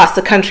across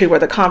the country where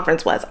the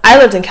conference was. I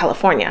lived in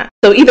California.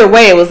 So either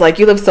way, it was like,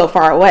 you live so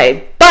far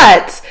away.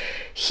 But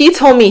he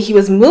told me he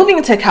was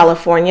moving to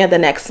California the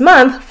next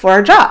month for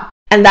a job.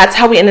 And that's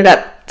how we ended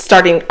up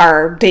starting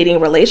our dating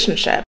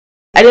relationship.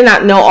 I did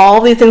not know all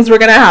these things were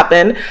going to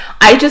happen.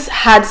 I just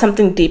had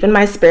something deep in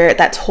my spirit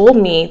that told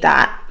me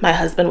that my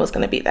husband was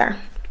going to be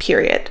there,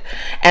 period.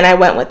 And I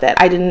went with it.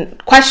 I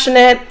didn't question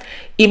it,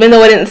 even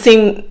though it didn't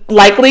seem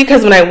likely,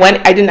 because when I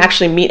went, I didn't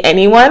actually meet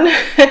anyone.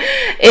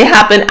 It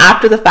happened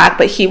after the fact,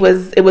 but it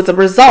was a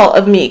result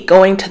of me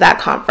going to that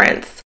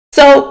conference.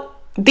 So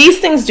these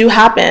things do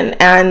happen,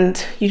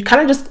 and you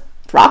kind of just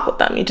rock with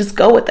them. You just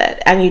go with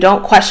it, and you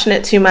don't question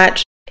it too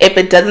much. If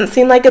it doesn't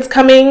seem like it's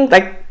coming,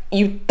 like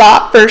you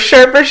thought for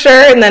sure,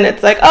 and then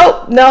it's like,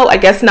 oh, no, I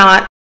guess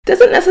not.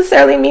 Doesn't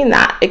necessarily mean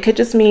that. It could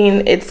just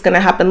mean it's going to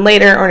happen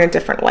later or in a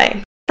different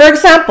way. For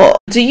example,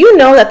 do you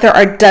know that there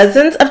are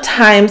dozens of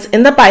times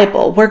in the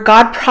Bible where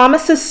God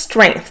promises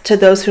strength to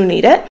those who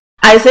need it?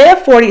 Isaiah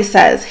 40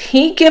 says,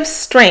 He gives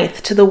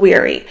strength to the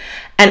weary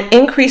and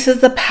increases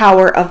the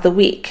power of the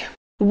weak.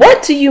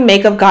 What do you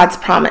make of God's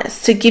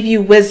promise to give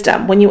you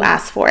wisdom when you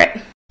ask for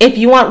it? If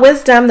you want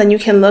wisdom, then you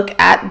can look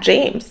at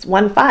James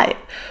 1:5,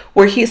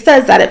 where he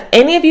says that if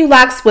any of you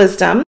lacks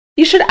wisdom,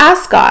 you should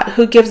ask God,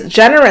 who gives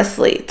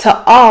generously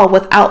to all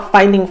without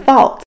finding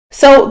fault.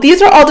 So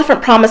these are all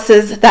different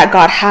promises that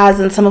God has,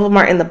 and some of them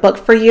are in the book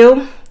for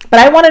you. But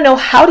I want to know,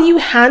 how do you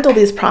handle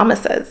these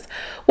promises?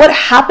 What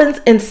happens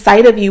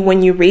inside of you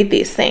when you read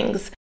these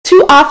things?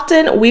 Too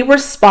often we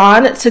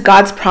respond to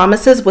God's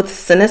promises with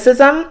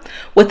cynicism,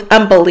 with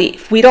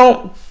unbelief. We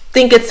don't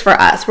think it's for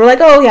us. We're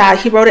like, oh yeah,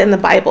 he wrote it in the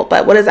Bible,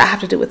 but what does that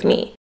have to do with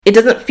me? It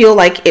doesn't feel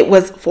like it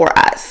was for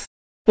us.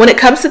 When it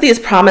comes to these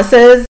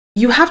promises,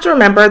 you have to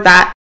remember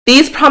that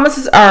these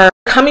promises are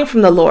coming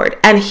from the Lord,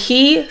 and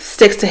he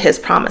sticks to his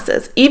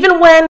promises. Even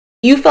when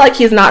you feel like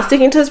he's not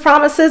sticking to his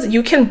promises,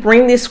 you can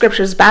bring these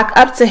scriptures back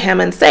up to him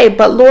and say,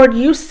 but Lord,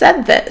 you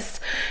said this,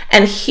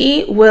 and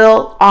he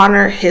will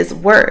honor his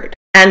word.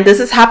 And this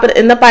has happened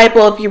in the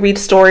Bible. If you read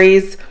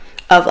stories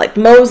of like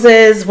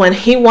Moses, when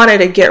he wanted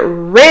to get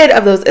rid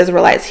of those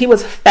Israelites. He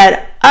was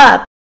fed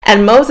up.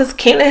 And Moses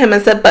came to him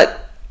and said,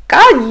 but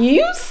God,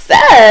 you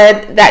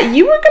said that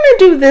you were going to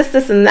do this,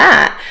 this, and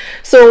that.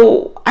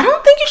 So I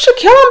don't think you should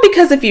kill him,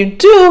 because if you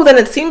do, then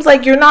it seems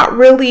like you're not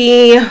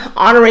really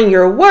honoring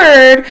your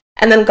word.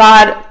 And then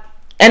God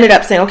ended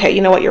up saying, okay,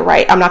 you know what? You're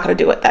right. I'm not going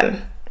to do it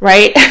then.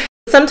 Right?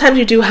 Sometimes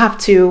you do have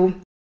to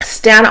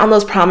stand on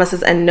those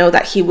promises and know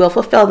that he will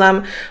fulfill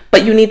them,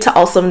 but you need to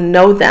also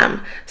know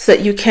them so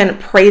that you can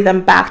pray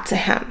them back to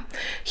him.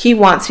 He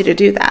wants you to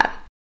do that.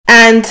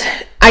 And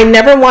I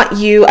never want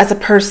you as a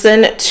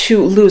person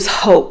to lose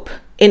hope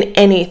in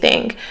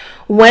anything.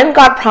 When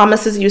God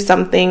promises you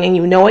something and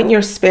you know it in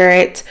your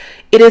spirit,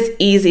 it is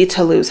easy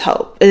to lose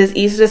hope. It is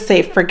easy to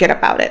say, forget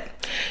about it.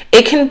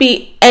 It can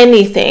be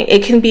anything.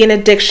 It can be an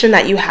addiction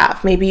that you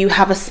have. Maybe you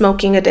have a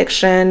smoking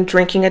addiction,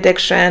 drinking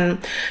addiction,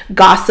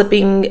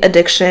 gossiping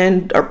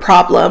addiction or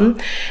problem,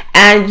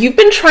 and you've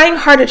been trying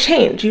hard to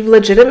change. You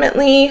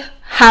legitimately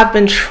have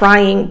been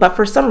trying, but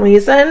for some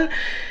reason,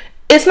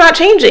 it's not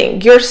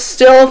changing. You're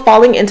still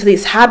falling into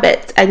these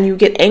habits, and you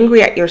get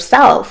angry at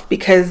yourself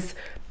because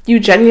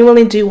you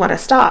genuinely do want to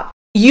stop.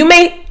 You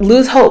may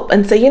lose hope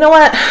and say, you know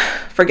what?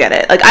 Forget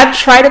it. Like, I've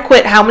tried to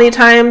quit how many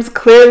times?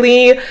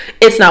 Clearly,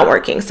 it's not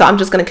working. So I'm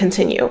just going to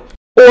continue.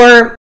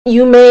 Or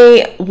you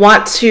may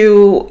want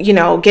to,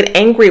 get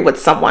angry with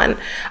someone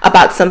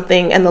about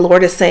something, and the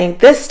Lord is saying,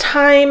 this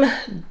time,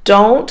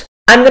 don't.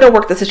 I'm going to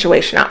work the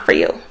situation out for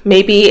you.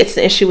 Maybe it's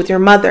an issue with your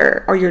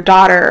mother or your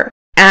daughter,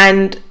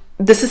 and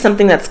this is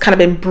something that's kind of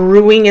been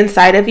brewing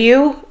inside of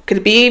you.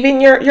 Could be even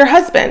your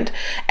husband,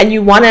 and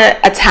you want to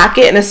attack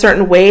it in a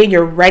certain way.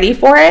 You're ready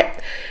for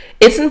it.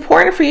 It's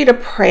important for you to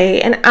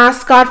pray and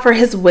ask God for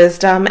his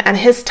wisdom and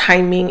his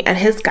timing and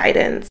his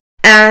guidance,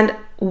 and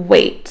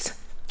wait.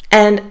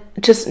 And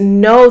just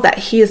know that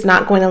he is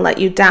not going to let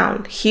you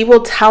down. He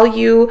will tell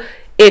you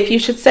if you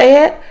should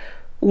say it,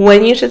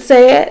 when you should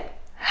say it,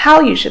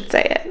 how you should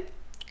say it.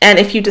 And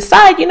if you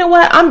decide, you know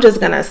what, I'm just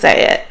going to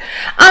say it,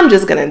 I'm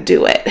just going to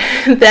do it,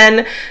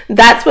 then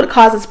that's what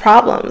causes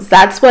problems.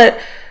 That's what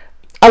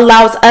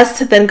allows us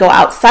to then go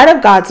outside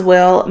of God's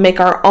will, make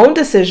our own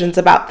decisions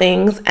about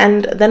things,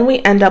 and then we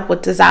end up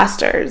with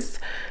disasters,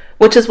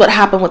 which is what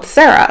happened with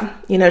Sarah.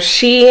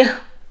 She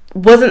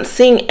wasn't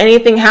seeing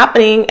anything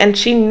happening, and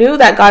she knew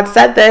that God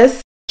said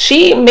this.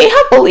 She may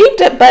have believed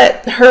it,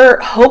 but her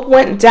hope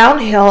went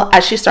downhill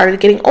as she started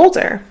getting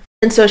older.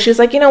 And so she's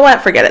like, you know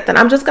what, forget it. Then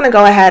I'm just going to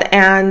go ahead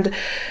and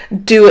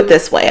do it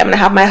this way. I'm going to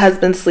have my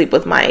husband sleep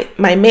with my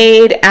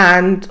maid,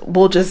 and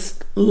we'll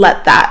just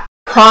let that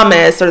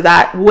promise or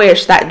that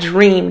wish, that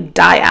dream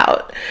die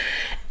out.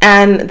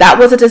 And that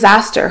was a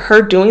disaster.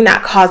 Her doing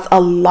that caused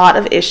a lot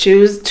of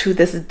issues to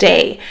this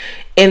day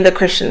in the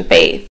Christian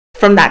faith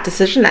from that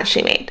decision that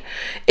she made.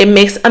 It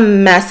makes a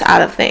mess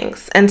out of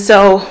things. And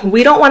so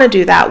we don't want to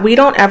do that. We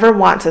don't ever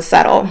want to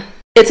settle.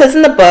 It says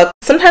in the book,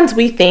 sometimes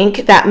we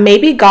think that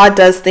maybe God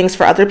does things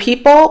for other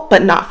people,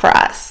 but not for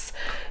us.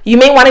 You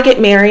may want to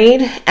get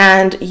married,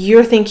 and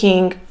you're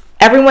thinking,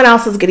 everyone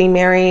else is getting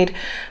married.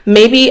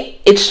 Maybe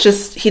it's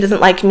just he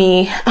doesn't like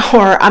me,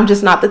 or I'm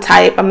just not the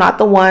type. I'm not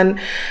the one.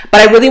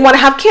 But I really want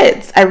to have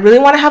kids. I really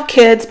want to have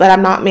kids, but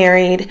I'm not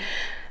married.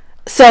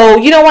 So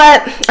you know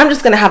what? I'm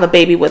just going to have a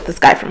baby with this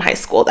guy from high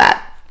school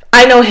that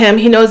I know him.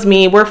 He knows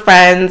me. We're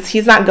friends.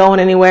 He's not going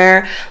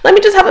anywhere. Let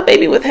me just have a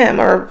baby with him,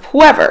 or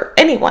whoever,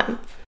 anyone.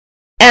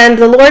 And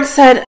the Lord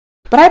said,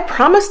 but I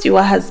promised you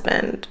a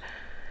husband.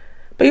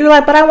 But you're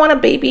like, but I want a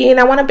baby, and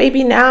I want a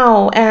baby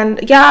now.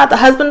 And yeah, the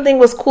husband thing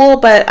was cool,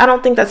 but I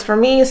don't think that's for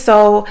me.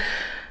 So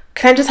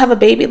can I just have a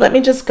baby? Let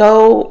me just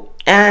go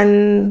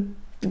and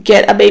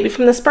get a baby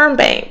from the sperm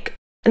bank.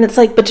 And it's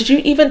like, but did you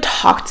even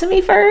talk to me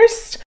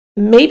first?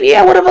 Maybe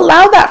I would have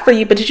allowed that for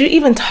you, but did you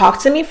even talk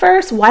to me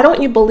first? Why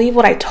don't you believe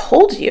what I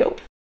told you?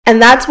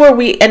 And that's where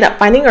we end up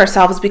finding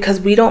ourselves,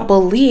 because we don't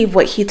believe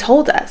what he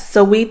told us.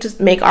 So we just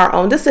make our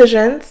own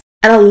decisions.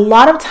 And a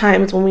lot of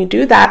times when we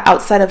do that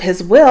outside of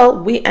his will,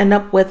 we end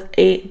up with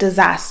a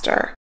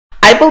disaster.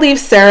 I believe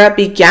Sarah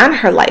began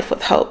her life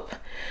with hope,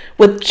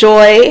 with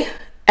joy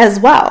as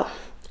well.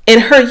 In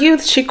her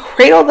youth, she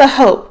cradled the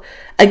hope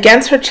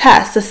against her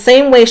chest the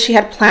same way she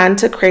had planned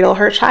to cradle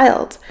her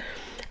child.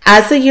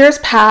 As the years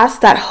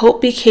passed, that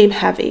hope became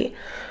heavy,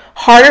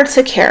 harder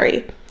to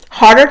carry,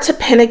 harder to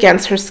pin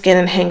against her skin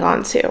and hang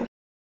on to.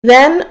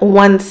 Then,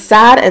 one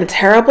sad and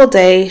terrible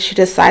day, she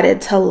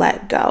decided to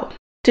let go.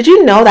 Did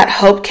you know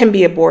that hope can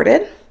be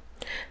aborted?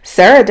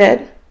 Sarah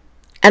did.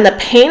 And the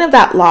pain of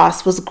that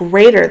loss was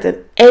greater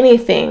than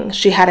anything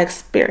she had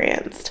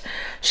experienced.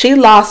 She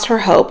lost her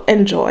hope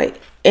and joy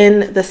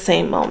in the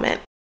same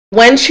moment.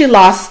 When she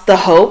lost the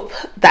hope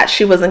that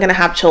she wasn't going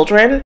to have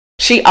children,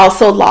 she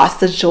also lost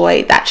the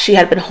joy that she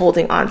had been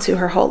holding on to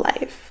her whole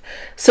life.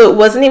 So it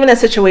wasn't even a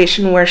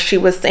situation where she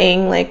was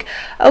saying like,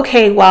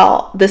 okay,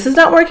 well, this is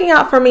not working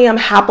out for me. I'm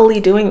happily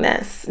doing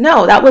this.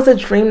 No, that was a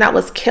dream that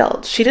was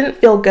killed. She didn't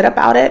feel good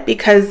about it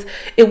because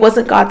it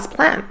wasn't God's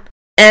plan.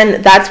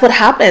 And that's what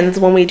happens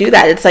when we do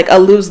that. It's like a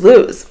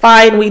lose-lose.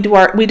 Fine, we do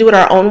it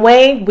our own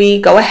way. We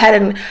go ahead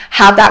and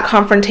have that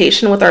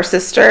confrontation with our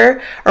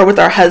sister or with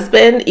our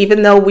husband,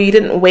 even though we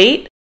didn't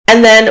wait.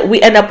 And then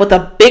we end up with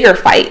a bigger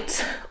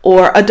fight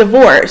or a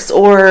divorce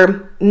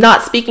or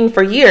not speaking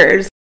for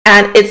years.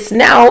 And it's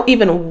now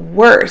even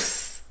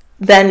worse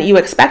than you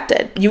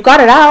expected. You got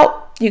it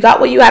out. You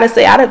got what you had to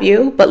say out of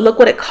you, but look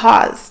what it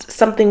caused,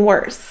 something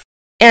worse.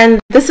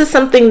 And this is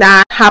something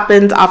that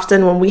happens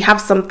often when we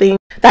have something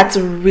that's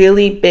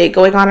really big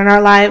going on in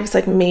our lives.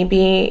 Like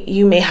maybe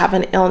you may have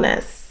an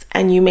illness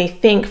and you may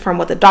think from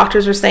what the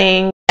doctors are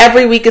saying,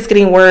 every week it's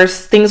getting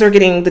worse.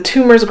 The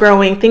tumor's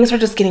growing, things are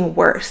just getting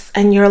worse.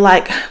 And you're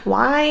like,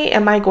 why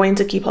am I going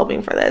to keep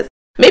hoping for this?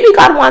 Maybe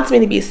God wants me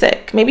to be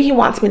sick. Maybe he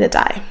wants me to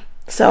die.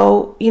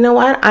 So you know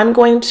what? I'm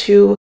going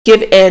to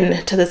give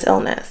in to this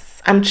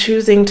illness. I'm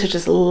choosing to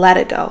just let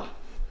it go.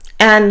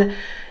 And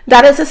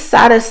that is the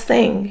saddest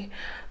thing.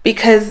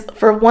 Because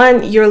for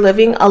one, you're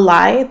living a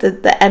lie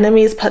that the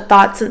enemy's put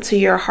thoughts into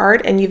your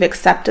heart and you've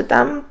accepted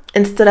them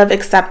instead of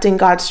accepting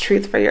God's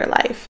truth for your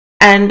life.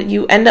 And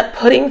you end up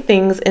putting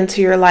things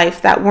into your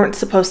life that weren't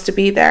supposed to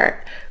be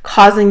there,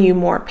 causing you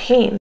more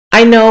pain.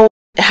 I know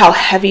how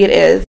heavy it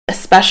is,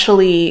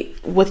 especially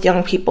with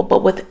young people,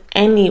 but with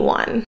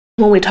anyone,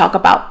 when we talk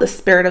about the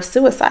spirit of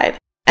suicide.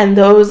 And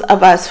those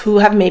of us who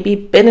have maybe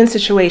been in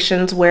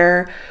situations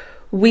where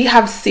we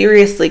have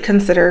seriously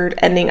considered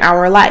ending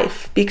our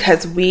life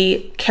because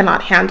we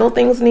cannot handle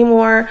things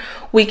anymore.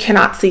 We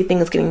cannot see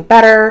things getting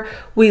better.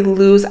 We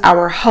lose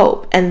our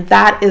hope. And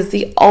that is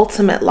the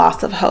ultimate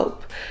loss of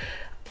hope.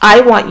 I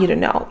want you to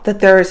know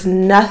that there is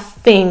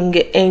nothing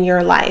in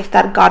your life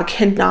that God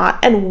cannot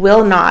and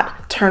will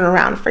not turn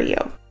around for you.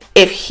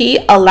 If he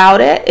allowed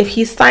it, if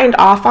he signed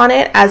off on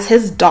it as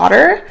his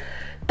daughter,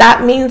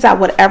 that means that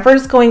whatever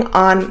is going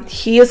on,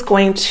 he is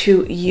going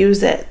to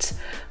use it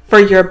for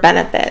your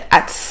benefit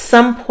at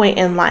some point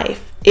in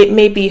life. It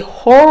may be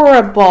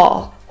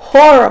horrible.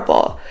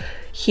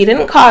 He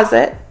didn't cause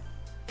it,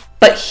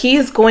 but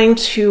he's going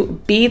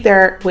to be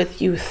there with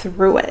you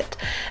through it.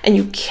 And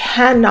you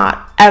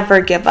cannot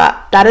ever give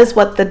up. That is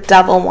what the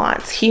devil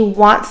wants. He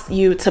wants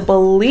you to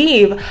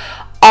believe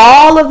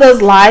all of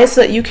those lies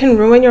so that you can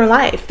ruin your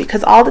life,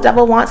 because all the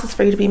devil wants is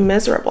for you to be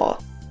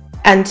miserable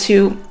and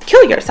to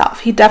kill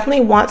yourself. He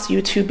definitely wants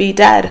you to be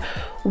dead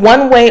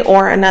one way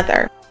or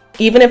another.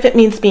 Even if it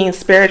means being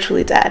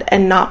spiritually dead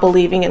and not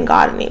believing in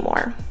God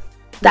anymore.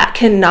 That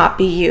cannot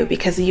be you,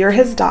 because you're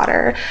his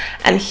daughter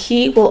and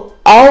he will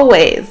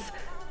always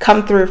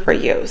come through for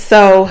you.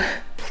 So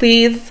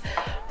please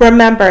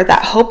remember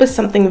that hope is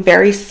something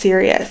very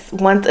serious.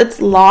 Once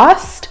it's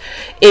lost,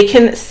 it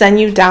can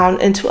send you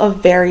down into a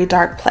very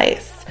dark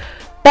place.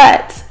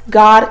 But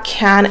God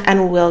can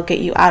and will get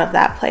you out of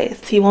that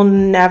place. He will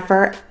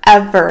never,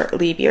 ever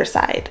leave your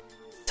side.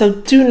 So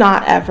do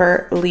not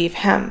ever leave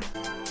him.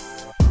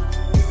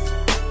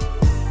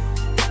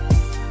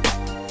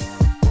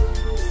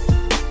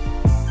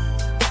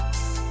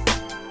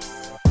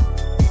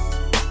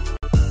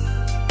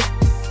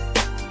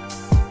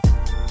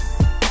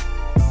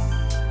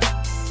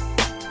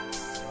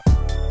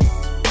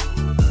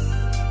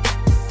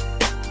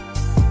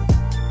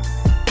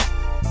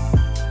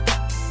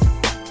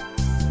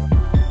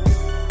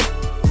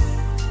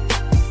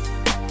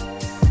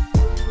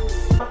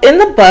 In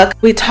the book,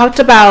 we talked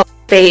about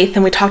faith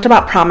and we talked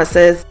about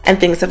promises and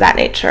things of that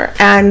nature.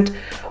 And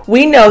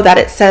we know that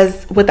it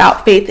says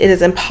without faith, it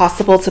is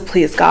impossible to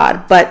please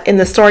God. But in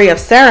the story of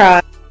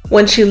Sarah,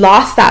 when she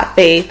lost that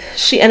faith,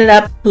 she ended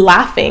up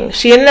laughing.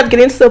 She ended up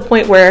getting to the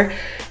point where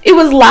it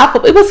was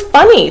laughable. It was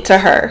funny to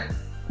her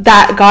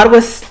that God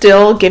was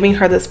still giving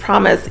her this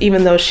promise,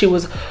 even though she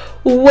was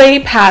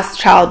way past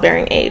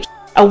childbearing age.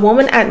 A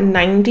woman at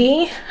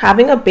 90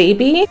 having a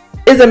baby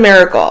is a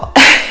miracle.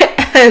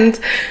 And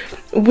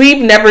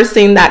we've never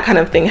seen that kind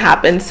of thing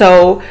happen.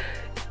 So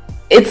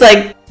it's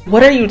like,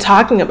 what are you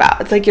talking about?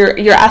 It's like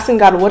you're asking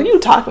God, what are you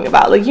talking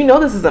about? Like, you know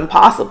this is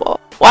impossible.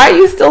 Why are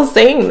you still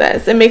saying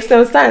this? It makes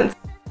no sense.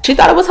 She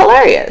thought it was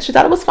hilarious. She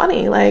thought it was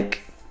funny.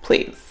 Like,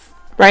 please.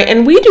 Right?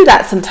 And we do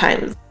that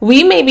sometimes.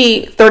 We may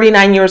be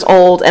 39 years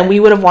old and we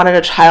would have wanted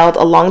a child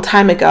a long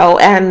time ago,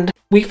 and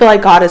we feel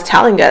like God is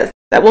telling us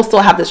that we'll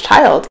still have this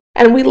child.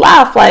 And we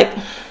laugh like,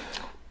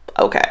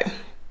 okay,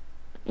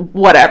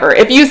 whatever,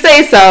 if you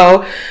say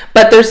so,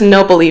 but there's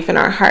no belief in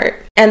our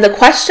heart. And the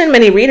question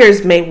many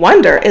readers may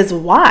wonder is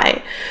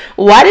why?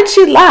 Why did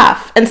she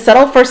laugh and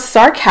settle for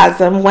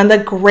sarcasm when the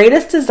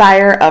greatest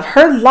desire of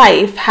her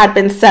life had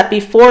been set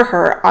before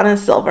her on a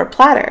silver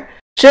platter?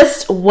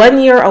 Just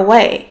 1 year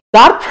away,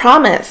 God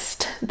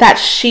promised that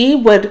she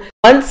would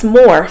once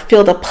more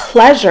feel the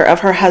pleasure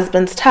of her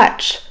husband's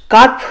touch.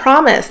 God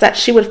promised that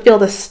she would feel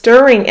the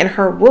stirring in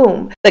her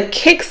womb, the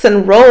kicks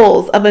and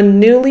rolls of a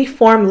newly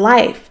formed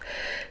life.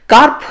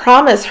 God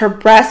promised her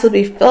breast would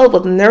be filled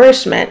with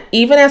nourishment,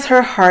 even as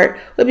her heart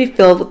would be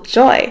filled with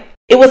joy.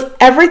 It was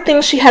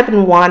everything she had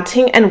been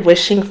wanting and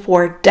wishing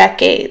for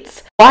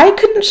decades. Why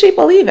couldn't she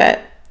believe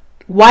it?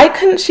 Why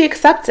couldn't she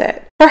accept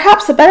it?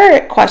 Perhaps a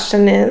better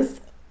question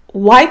is,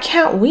 why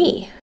can't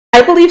we?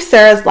 I believe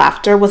Sarah's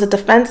laughter was a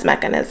defense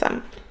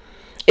mechanism.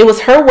 It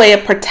was her way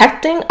of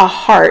protecting a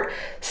heart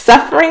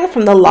suffering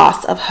from the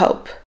loss of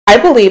hope. I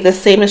believe the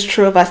same is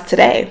true of us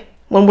today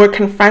when we're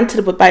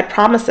confronted by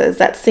promises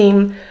that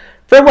seem,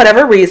 for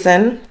whatever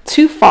reason,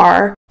 too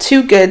far,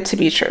 too good to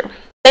be true.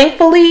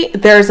 Thankfully,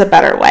 there's a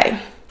better way.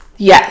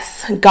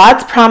 Yes,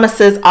 God's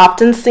promises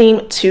often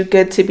seem too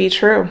good to be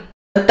true.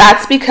 But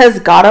that's because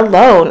God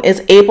alone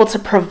is able to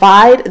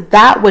provide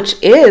that which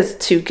is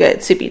too good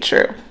to be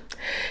true.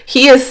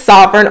 He is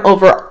sovereign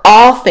over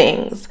all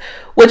things,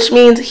 which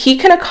means he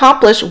can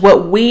accomplish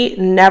what we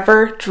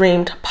never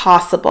dreamed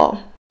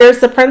possible. Here's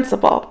the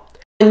principle.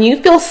 When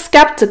you feel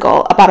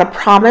skeptical about a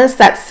promise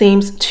that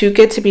seems too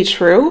good to be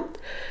true,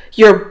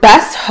 your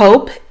best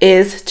hope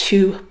is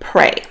to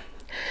pray.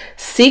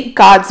 Seek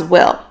God's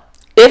will.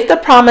 If the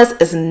promise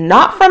is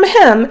not from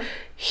him,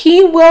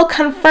 he will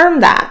confirm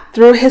that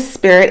through his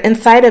spirit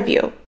inside of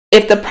you.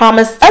 If the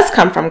promise does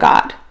come from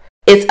God,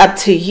 it's up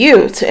to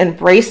you to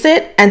embrace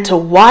it and to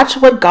watch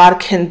what God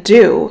can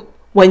do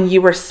when you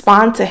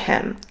respond to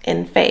him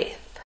in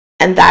faith.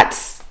 And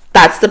that's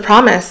the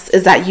promise,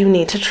 is that you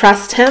need to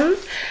trust him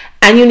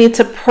and you need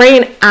to pray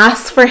and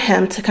ask for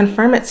him to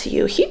confirm it to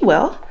you. He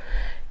will.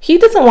 He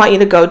doesn't want you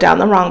to go down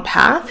the wrong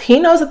path. He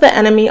knows that the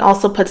enemy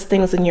also puts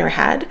things in your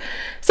head.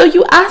 So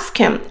you ask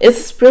him, is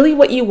this really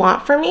what you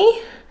want for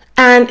me?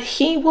 And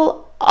he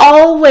will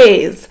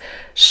always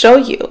show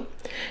you.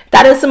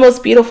 That is the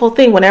most beautiful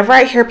thing. Whenever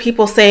I hear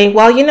people saying,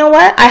 well, you know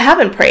what? I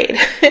haven't prayed.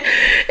 It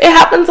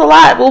happens a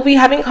lot. We'll be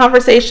having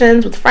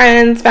conversations with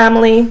friends,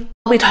 family.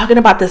 We'll be talking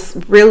about this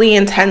really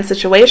intense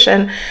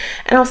situation.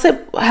 And I'll say,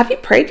 have you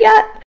prayed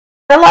yet?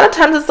 And a lot of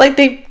times it's like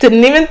they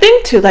didn't even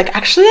think to. Like,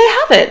 actually,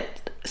 I haven't.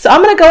 So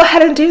I'm going to go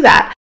ahead and do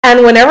that.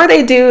 And whenever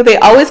they do, they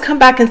always come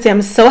back and say,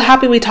 I'm so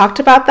happy we talked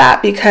about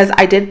that because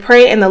I did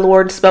pray and the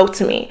Lord spoke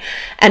to me.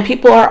 And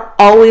people are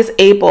always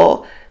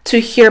able to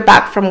hear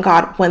back from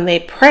God when they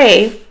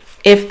pray,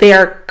 if they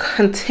are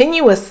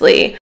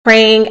continuously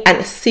praying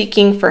and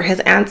seeking for his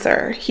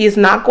answer. He is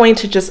not going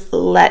to just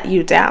let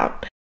you down.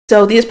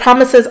 So these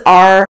promises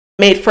are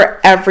made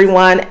for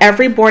everyone,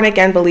 every born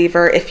again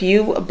believer. If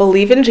you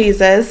believe in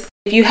Jesus,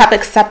 if you have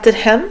accepted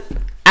him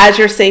as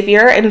your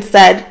Savior and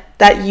said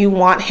that you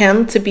want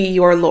him to be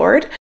your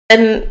Lord,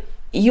 then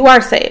you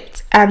are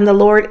saved. And the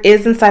Lord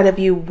is inside of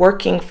you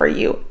working for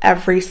you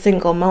every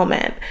single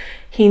moment.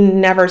 He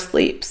never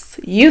sleeps.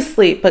 You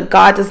sleep, but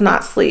God does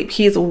not sleep.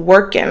 He's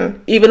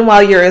working even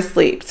while you're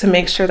asleep to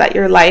make sure that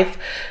your life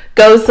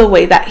goes the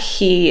way that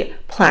he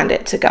planned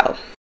it to go.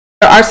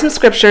 There are some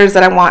scriptures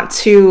that I want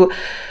to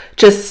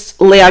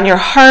just lay on your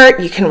heart.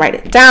 You can write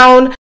it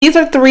down. These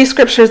are 3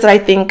 scriptures that I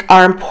think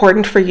are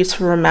important for you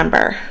to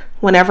remember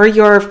whenever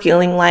you're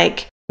feeling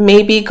like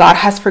maybe God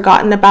has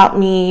forgotten about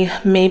me,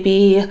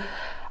 maybe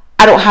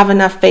I don't have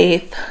enough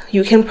faith.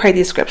 You can pray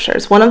these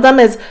scriptures. One of them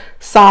is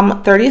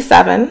Psalm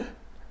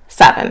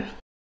 37:7.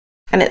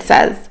 And it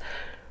says,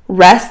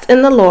 rest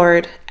in the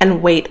Lord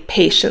and wait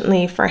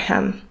patiently for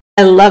him.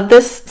 I love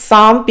this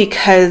psalm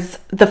because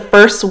the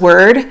first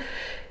word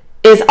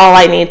is all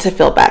I need to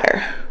feel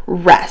better.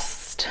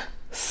 Rest.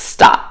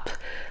 Stop.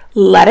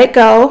 Let it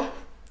go.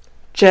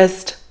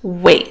 Just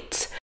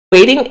wait.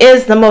 Waiting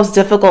is the most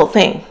difficult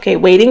thing. Okay,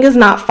 waiting is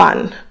not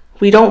fun.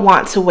 We don't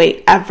want to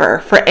wait ever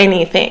for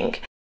anything.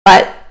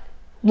 But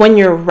when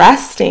you're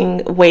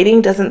resting,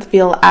 waiting doesn't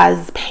feel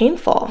as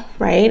painful,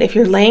 right? If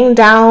you're laying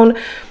down,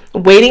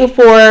 waiting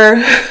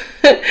for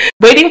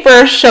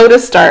a show to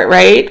start,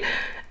 right?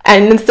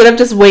 And instead of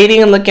just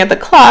waiting and looking at the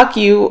clock,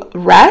 you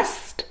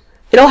rest.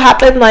 It'll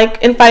happen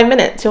like in 5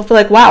 minutes. You'll feel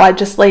like, wow, I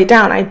just laid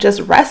down. I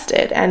just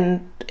rested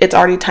and it's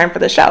already time for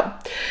the show.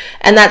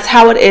 And that's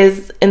how it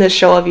is in the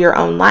show of your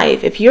own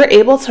life. If you're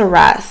able to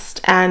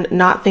rest and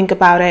not think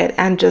about it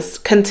and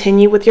just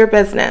continue with your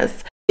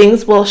business,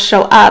 things will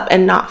show up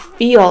and not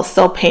feel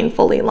so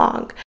painfully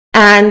long.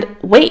 And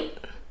wait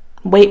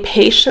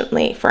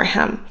patiently for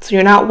him. So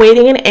you're not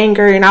waiting in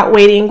anger. You're not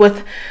waiting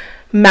with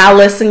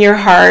malice in your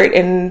heart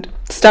and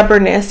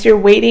stubbornness. You're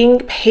waiting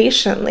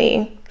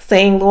patiently,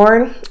 saying,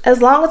 Lord,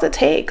 as long as it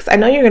takes, I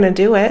know you're going to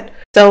do it.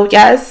 So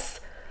yes,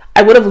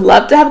 I would have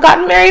loved to have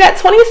gotten married at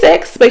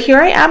 26, but here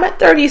I am at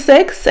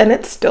 36 and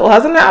it still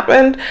hasn't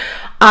happened.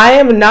 I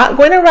am not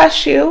going to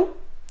rush you.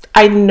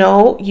 I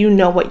know you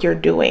know what you're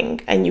doing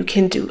and you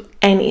can do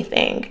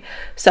anything.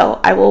 So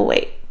I will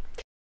wait.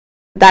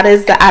 That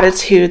is the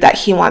attitude that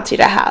he wants you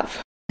to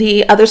have.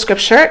 The other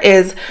scripture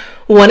is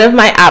one of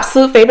my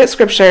absolute favorite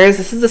scriptures.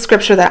 This is the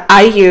scripture that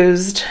I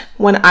used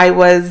when I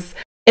was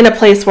in a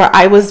place where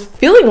I was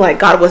feeling like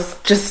God was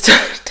just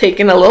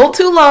taking a little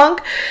too long.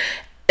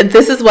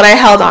 This is what I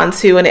held on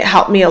to and it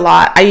helped me a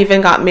lot. I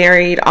even got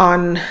married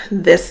on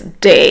this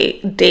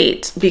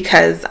date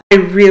because I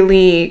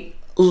really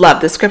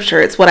love the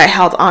scripture. It's what I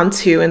held on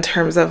to in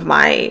terms of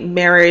my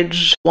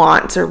marriage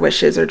wants or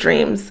wishes or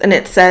dreams. And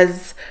it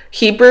says,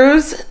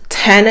 Hebrews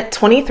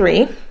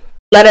 10:23,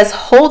 let us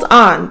hold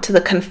on to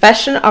the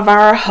confession of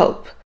our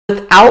hope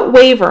without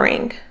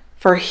wavering,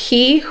 For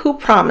he who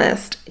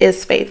promised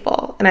is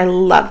faithful. And I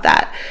love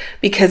that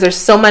because there's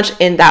so much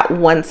in that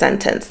one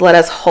sentence. Let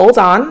us hold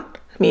on,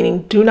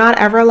 meaning do not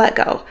ever let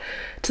go,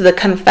 to the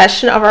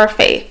confession of our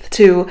faith,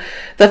 to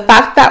the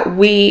fact that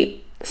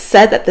we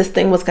said that this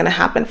thing was going to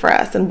happen for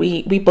us and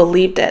we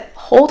believed it.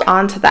 Hold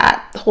on to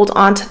that. Hold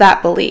on to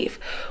that belief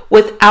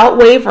without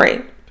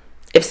wavering.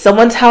 If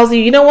someone tells you,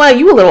 you know what,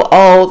 you a little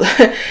old.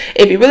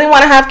 If you really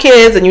want to have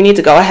kids, then you need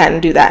to go ahead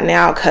and do that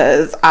now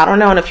because, I don't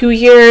know, in a few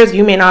years,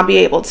 you may not be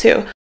able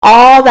to.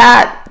 All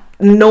that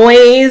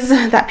noise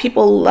that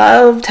people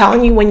love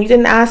telling you when you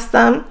didn't ask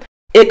them,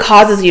 it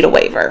causes you to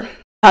waver.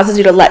 It causes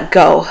you to let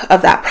go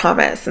of that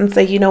promise and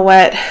say, you know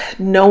what,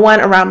 no one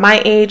around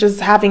my age is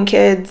having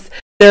kids.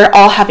 They're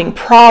all having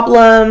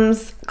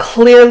problems.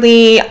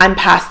 Clearly, I'm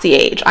past the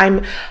age.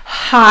 I'm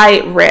high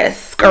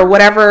risk, or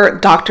whatever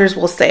doctors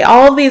will say.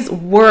 All of these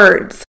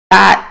words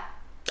that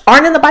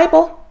aren't in the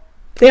Bible.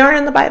 They aren't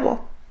in the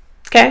Bible.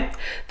 Okay?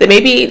 They may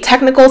be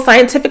technical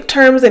scientific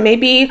terms. It may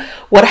be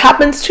what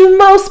happens to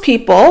most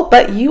people,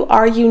 but you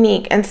are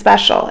unique and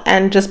special.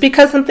 And just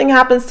because something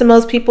happens to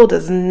most people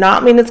does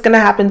not mean it's going to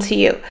happen to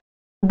you.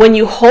 When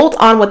you hold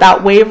on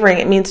without wavering,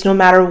 it means no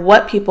matter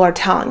what people are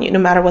telling you, no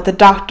matter what the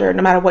doctor,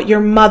 no matter what your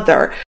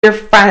mother, your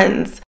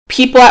friends,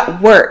 people at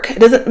work, it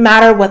doesn't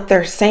matter what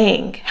they're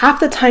saying.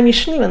 Half the time you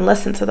shouldn't even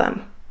listen to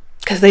them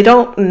because they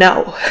don't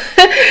know.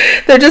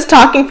 They're just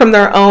talking from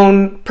their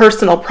own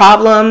personal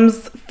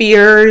problems,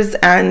 fears,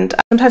 and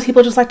sometimes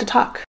people just like to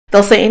talk.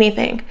 They'll say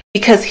anything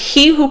because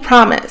he who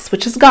promised,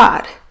 which is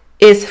God,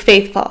 is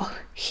faithful.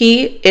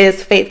 He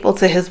is faithful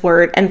to his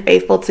word and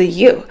faithful to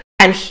you,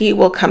 and he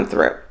will come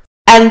through.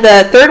 And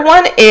the third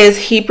one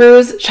is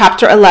Hebrews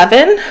chapter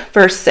 11,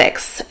 verse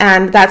 6.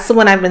 And that's the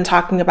one I've been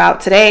talking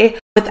about today.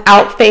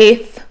 Without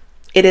faith,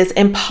 it is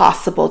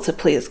impossible to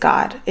please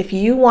God. If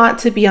you want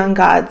to be on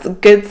God's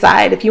good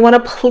side, if you want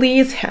to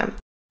please him,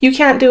 you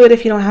can't do it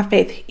if you don't have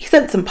faith. He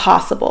said it's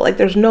impossible. Like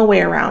there's no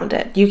way around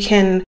it. You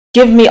can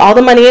give me all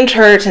the money in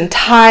church and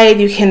tithe.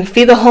 You can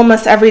feed the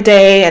homeless every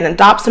day and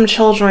adopt some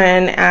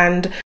children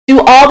and do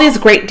all these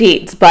great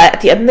deeds. But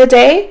at the end of the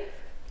day,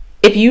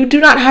 if you do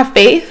not have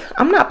faith,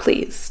 I'm not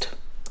pleased.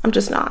 I'm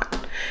just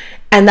not.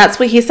 And that's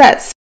what he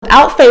says.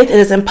 Without faith, it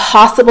is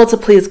impossible to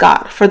please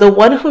God. For the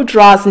one who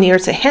draws near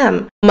to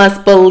him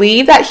must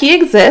believe that he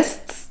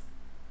exists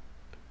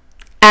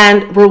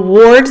and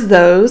rewards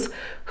those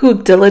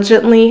who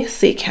diligently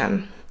seek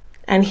him.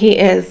 And he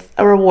is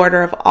a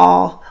rewarder of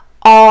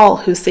all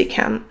who seek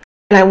him.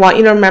 And I want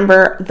you to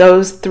remember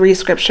those 3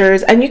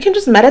 scriptures, and you can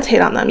just meditate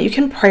on them. You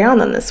can pray on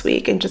them this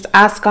week and just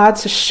ask God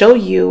to show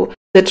you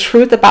the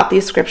truth about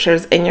these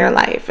scriptures in your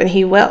life, and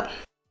he will.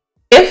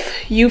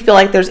 If you feel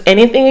like there's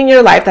anything in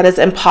your life that is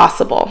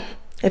impossible,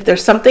 if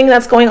there's something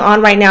that's going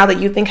on right now that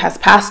you think has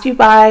passed you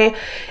by,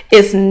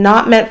 is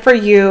not meant for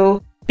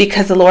you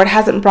because the Lord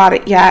hasn't brought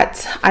it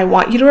yet, I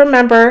want you to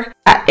remember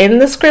that in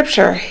the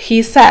scripture,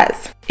 he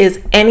says,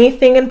 is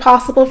anything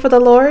impossible for the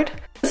Lord?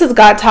 This is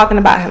God talking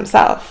about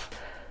himself.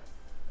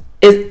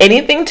 Is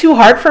anything too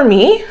hard for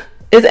me?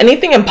 Is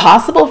anything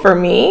impossible for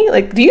me?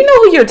 Like, do you know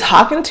who you're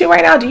talking to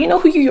right now? Do you know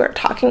who you are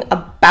talking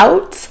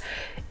about?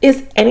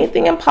 Is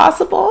anything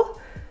impossible?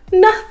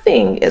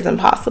 Nothing is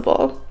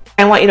impossible.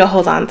 I want you to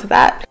hold on to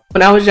that.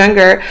 When I was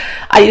younger,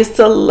 I used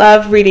to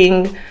love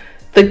reading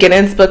the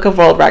Guinness Book of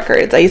World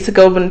Records. I used to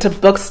go into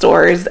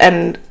bookstores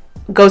and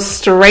go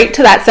straight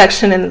to that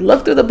section and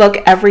look through the book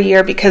every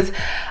year because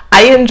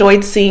I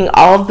enjoyed seeing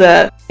all of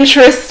the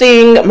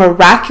interesting,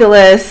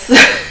 miraculous,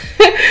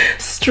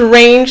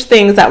 strange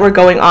things that were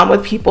going on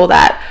with people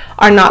that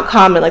are not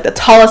common, like the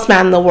tallest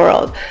man in the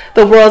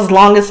world's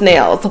longest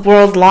nails, the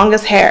world's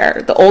longest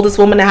hair, the oldest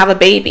woman to have a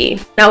baby.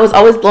 And I was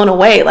always blown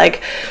away,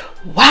 like,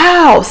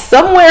 wow,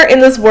 somewhere in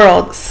this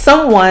world,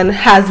 someone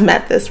has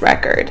met this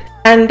record.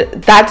 And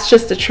that's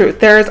just the truth.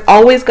 There is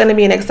always going to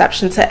be an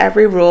exception to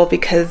every rule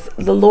because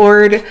the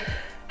Lord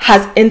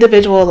has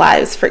individual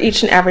lives for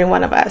each and every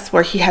one of us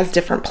where he has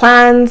different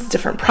plans,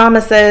 different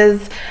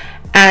promises,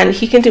 and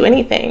he can do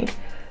anything.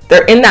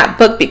 They're in that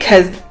book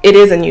because it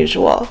is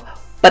unusual,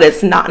 but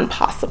it's not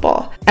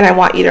impossible. And I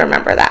want you to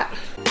remember that.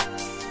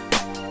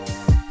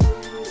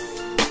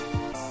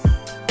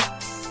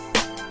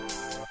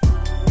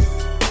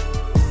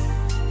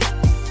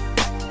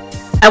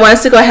 I want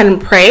us to go ahead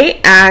and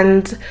pray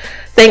and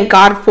thank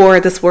God for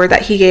this word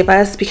that he gave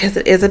us because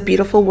it is a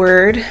beautiful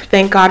word.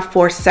 Thank God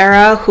for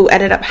Sarah, who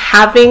ended up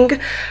having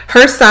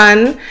her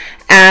son,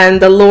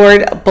 and the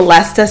Lord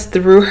blessed us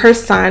through her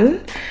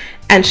son,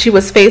 and she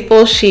was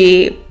faithful.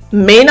 She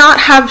may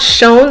not have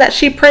shown that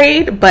she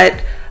prayed,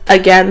 but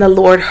again, the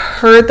Lord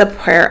heard the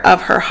prayer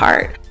of her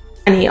heart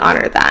and he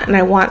honored that. And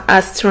I want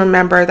us to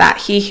remember that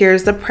he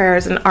hears the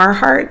prayers in our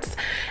hearts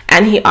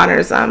and he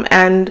honors them.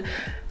 And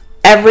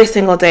every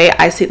single day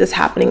I see this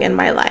happening in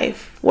my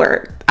life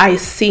where I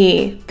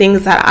see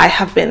things that I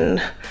have been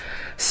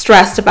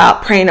stressed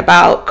about, praying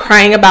about,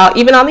 crying about,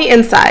 even on the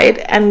inside,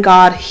 and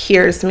God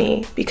hears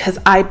me because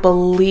I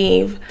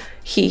believe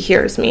he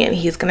hears me and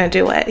he's going to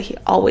do it. He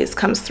always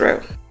comes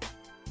through.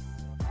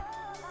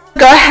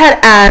 Go ahead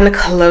and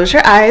close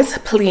your eyes,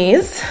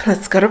 please.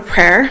 Let's go to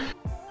prayer.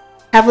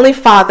 Heavenly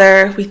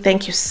Father, we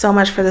thank you so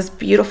much for this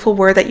beautiful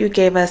word that you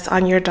gave us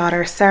on your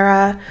daughter,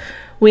 Sarah.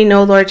 We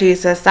know, Lord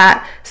Jesus,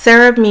 that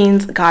Sarah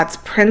means God's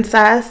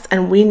princess,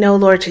 and we know,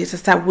 Lord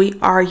Jesus, that we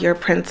are your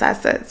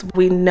princesses.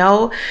 We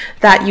know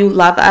that you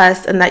love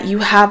us and that you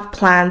have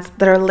plans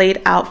that are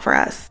laid out for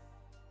us.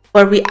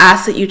 Lord, we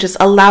ask that you just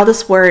allow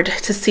this word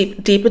to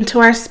seep deep into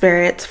our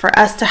spirits, for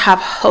us to have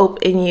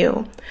hope in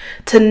you,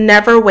 to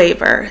never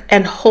waver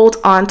and hold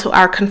on to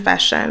our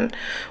confession.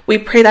 We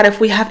pray that if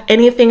we have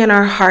anything in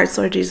our hearts,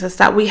 Lord Jesus,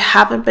 that we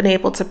haven't been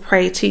able to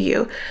pray to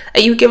you,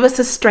 that you give us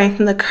the strength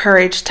and the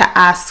courage to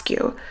ask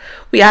you.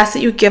 We ask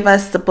that you give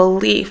us the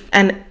belief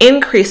and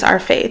increase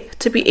our faith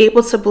to be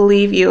able to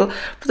believe you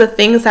for the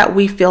things that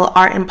we feel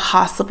are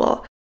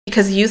impossible.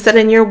 Because you said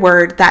in your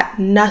word that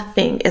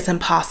nothing is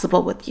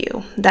impossible with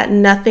you, that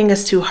nothing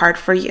is too hard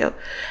for you.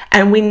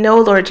 And we know,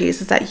 Lord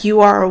Jesus, that you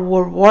are a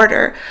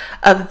rewarder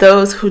of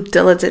those who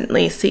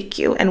diligently seek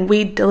you. And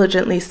we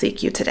diligently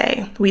seek you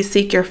today. We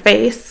seek your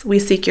face. We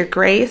seek your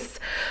grace.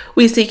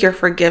 We seek your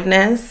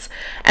forgiveness.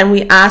 And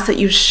we ask that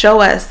you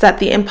show us that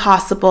the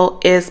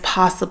impossible is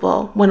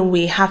possible when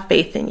we have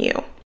faith in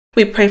you.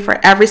 We pray for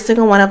every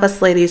single one of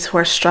us ladies who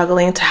are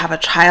struggling to have a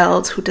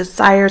child, who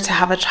desire to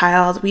have a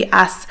child. We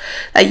ask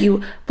that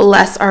you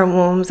bless our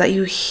wombs, that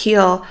you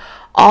heal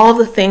all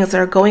the things that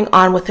are going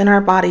on within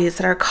our bodies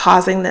that are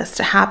causing this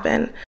to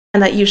happen,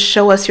 and that you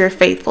show us your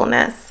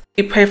faithfulness.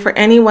 We pray for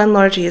anyone,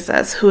 Lord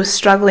Jesus, who is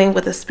struggling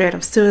with the spirit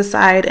of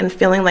suicide and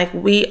feeling like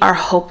we are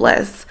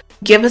hopeless.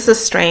 Give us the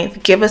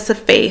strength, give us the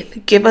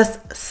faith, give us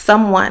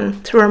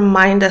someone to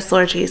remind us,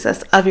 Lord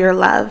Jesus, of your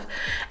love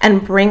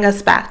and bring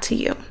us back to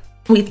you.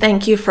 We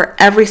thank you for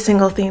every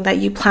single thing that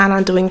you plan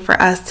on doing for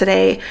us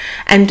today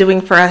and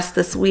doing for us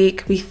this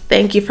week. We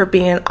thank you for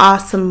being an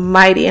awesome,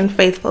 mighty, and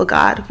faithful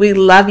God. We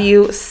love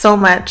you so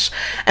much,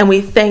 and we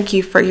thank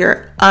you for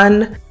your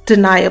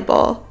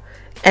undeniable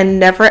and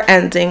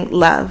never-ending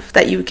love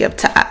that you give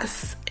to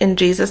us. In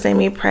Jesus' name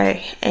we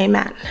pray.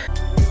 Amen.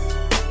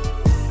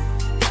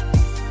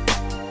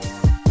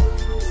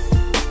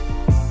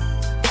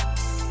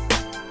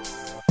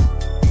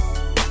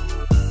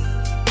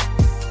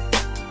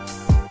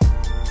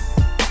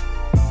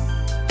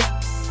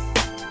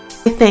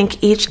 I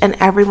thank each and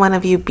every one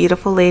of you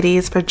beautiful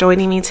ladies for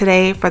joining me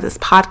today for this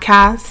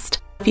podcast.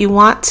 If you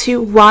want to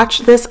watch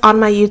this on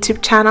my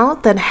YouTube channel,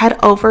 then head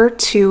over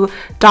to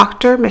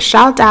Dr.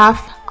 Michelle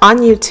Daff on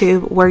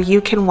YouTube, where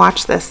you can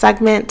watch this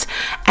segment,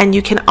 and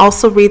you can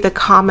also read the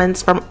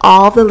comments from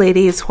all the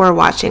ladies who are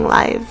watching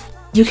live.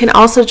 You can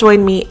also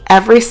join me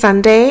every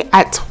Sunday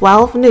at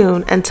 12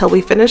 noon until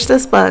we finish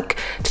this book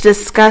to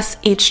discuss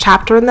each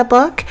chapter in the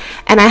book.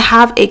 And I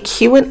have a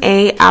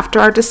Q&A after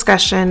our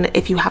discussion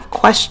if you have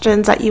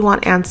questions that you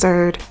want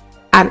answered.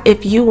 And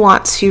if you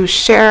want to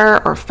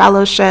share or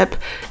fellowship,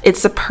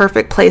 it's the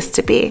perfect place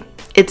to be.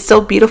 It's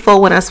so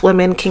beautiful when us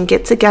women can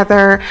get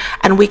together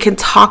and we can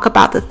talk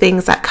about the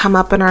things that come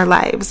up in our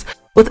lives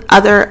with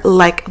other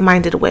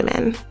like-minded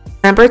women.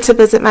 Remember to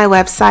visit my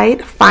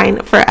website,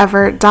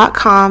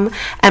 fineforever.com,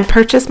 and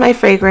purchase my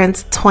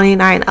fragrance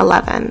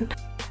 2911.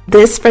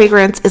 This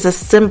fragrance is a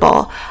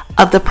symbol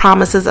of the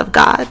promises of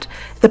God.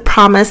 The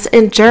promise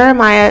in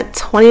Jeremiah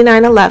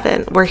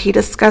 29:11, where he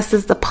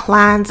discusses the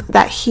plans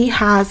that he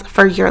has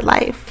for your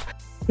life.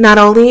 Not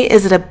only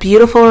is it a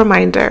beautiful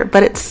reminder,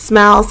 but it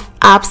smells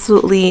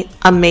absolutely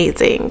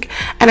amazing,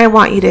 and I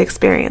want you to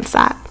experience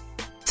that.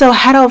 So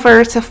head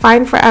over to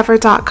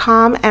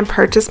fineforever.com and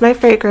purchase my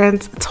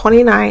fragrance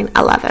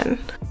 2911.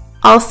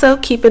 Also,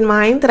 keep in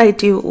mind that I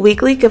do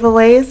weekly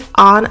giveaways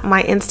on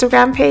my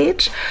Instagram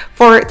page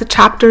for the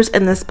chapters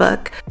in this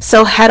book.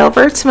 So head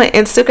over to my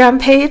Instagram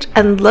page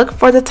and look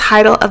for the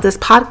title of this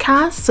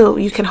podcast so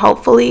you can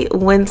hopefully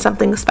win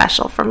something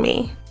special from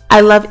me.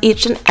 I love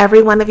each and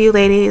every one of you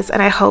ladies,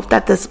 and I hope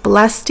that this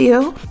blessed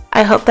you.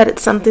 I hope that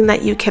it's something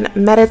that you can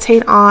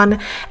meditate on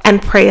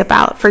and pray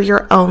about for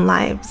your own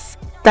lives.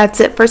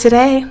 That's it for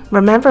today.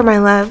 Remember, my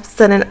loves,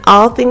 that in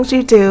all things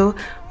you do,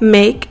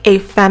 make a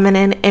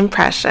feminine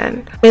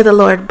impression. May the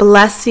Lord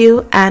bless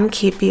you and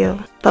keep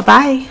you.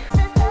 Bye-bye.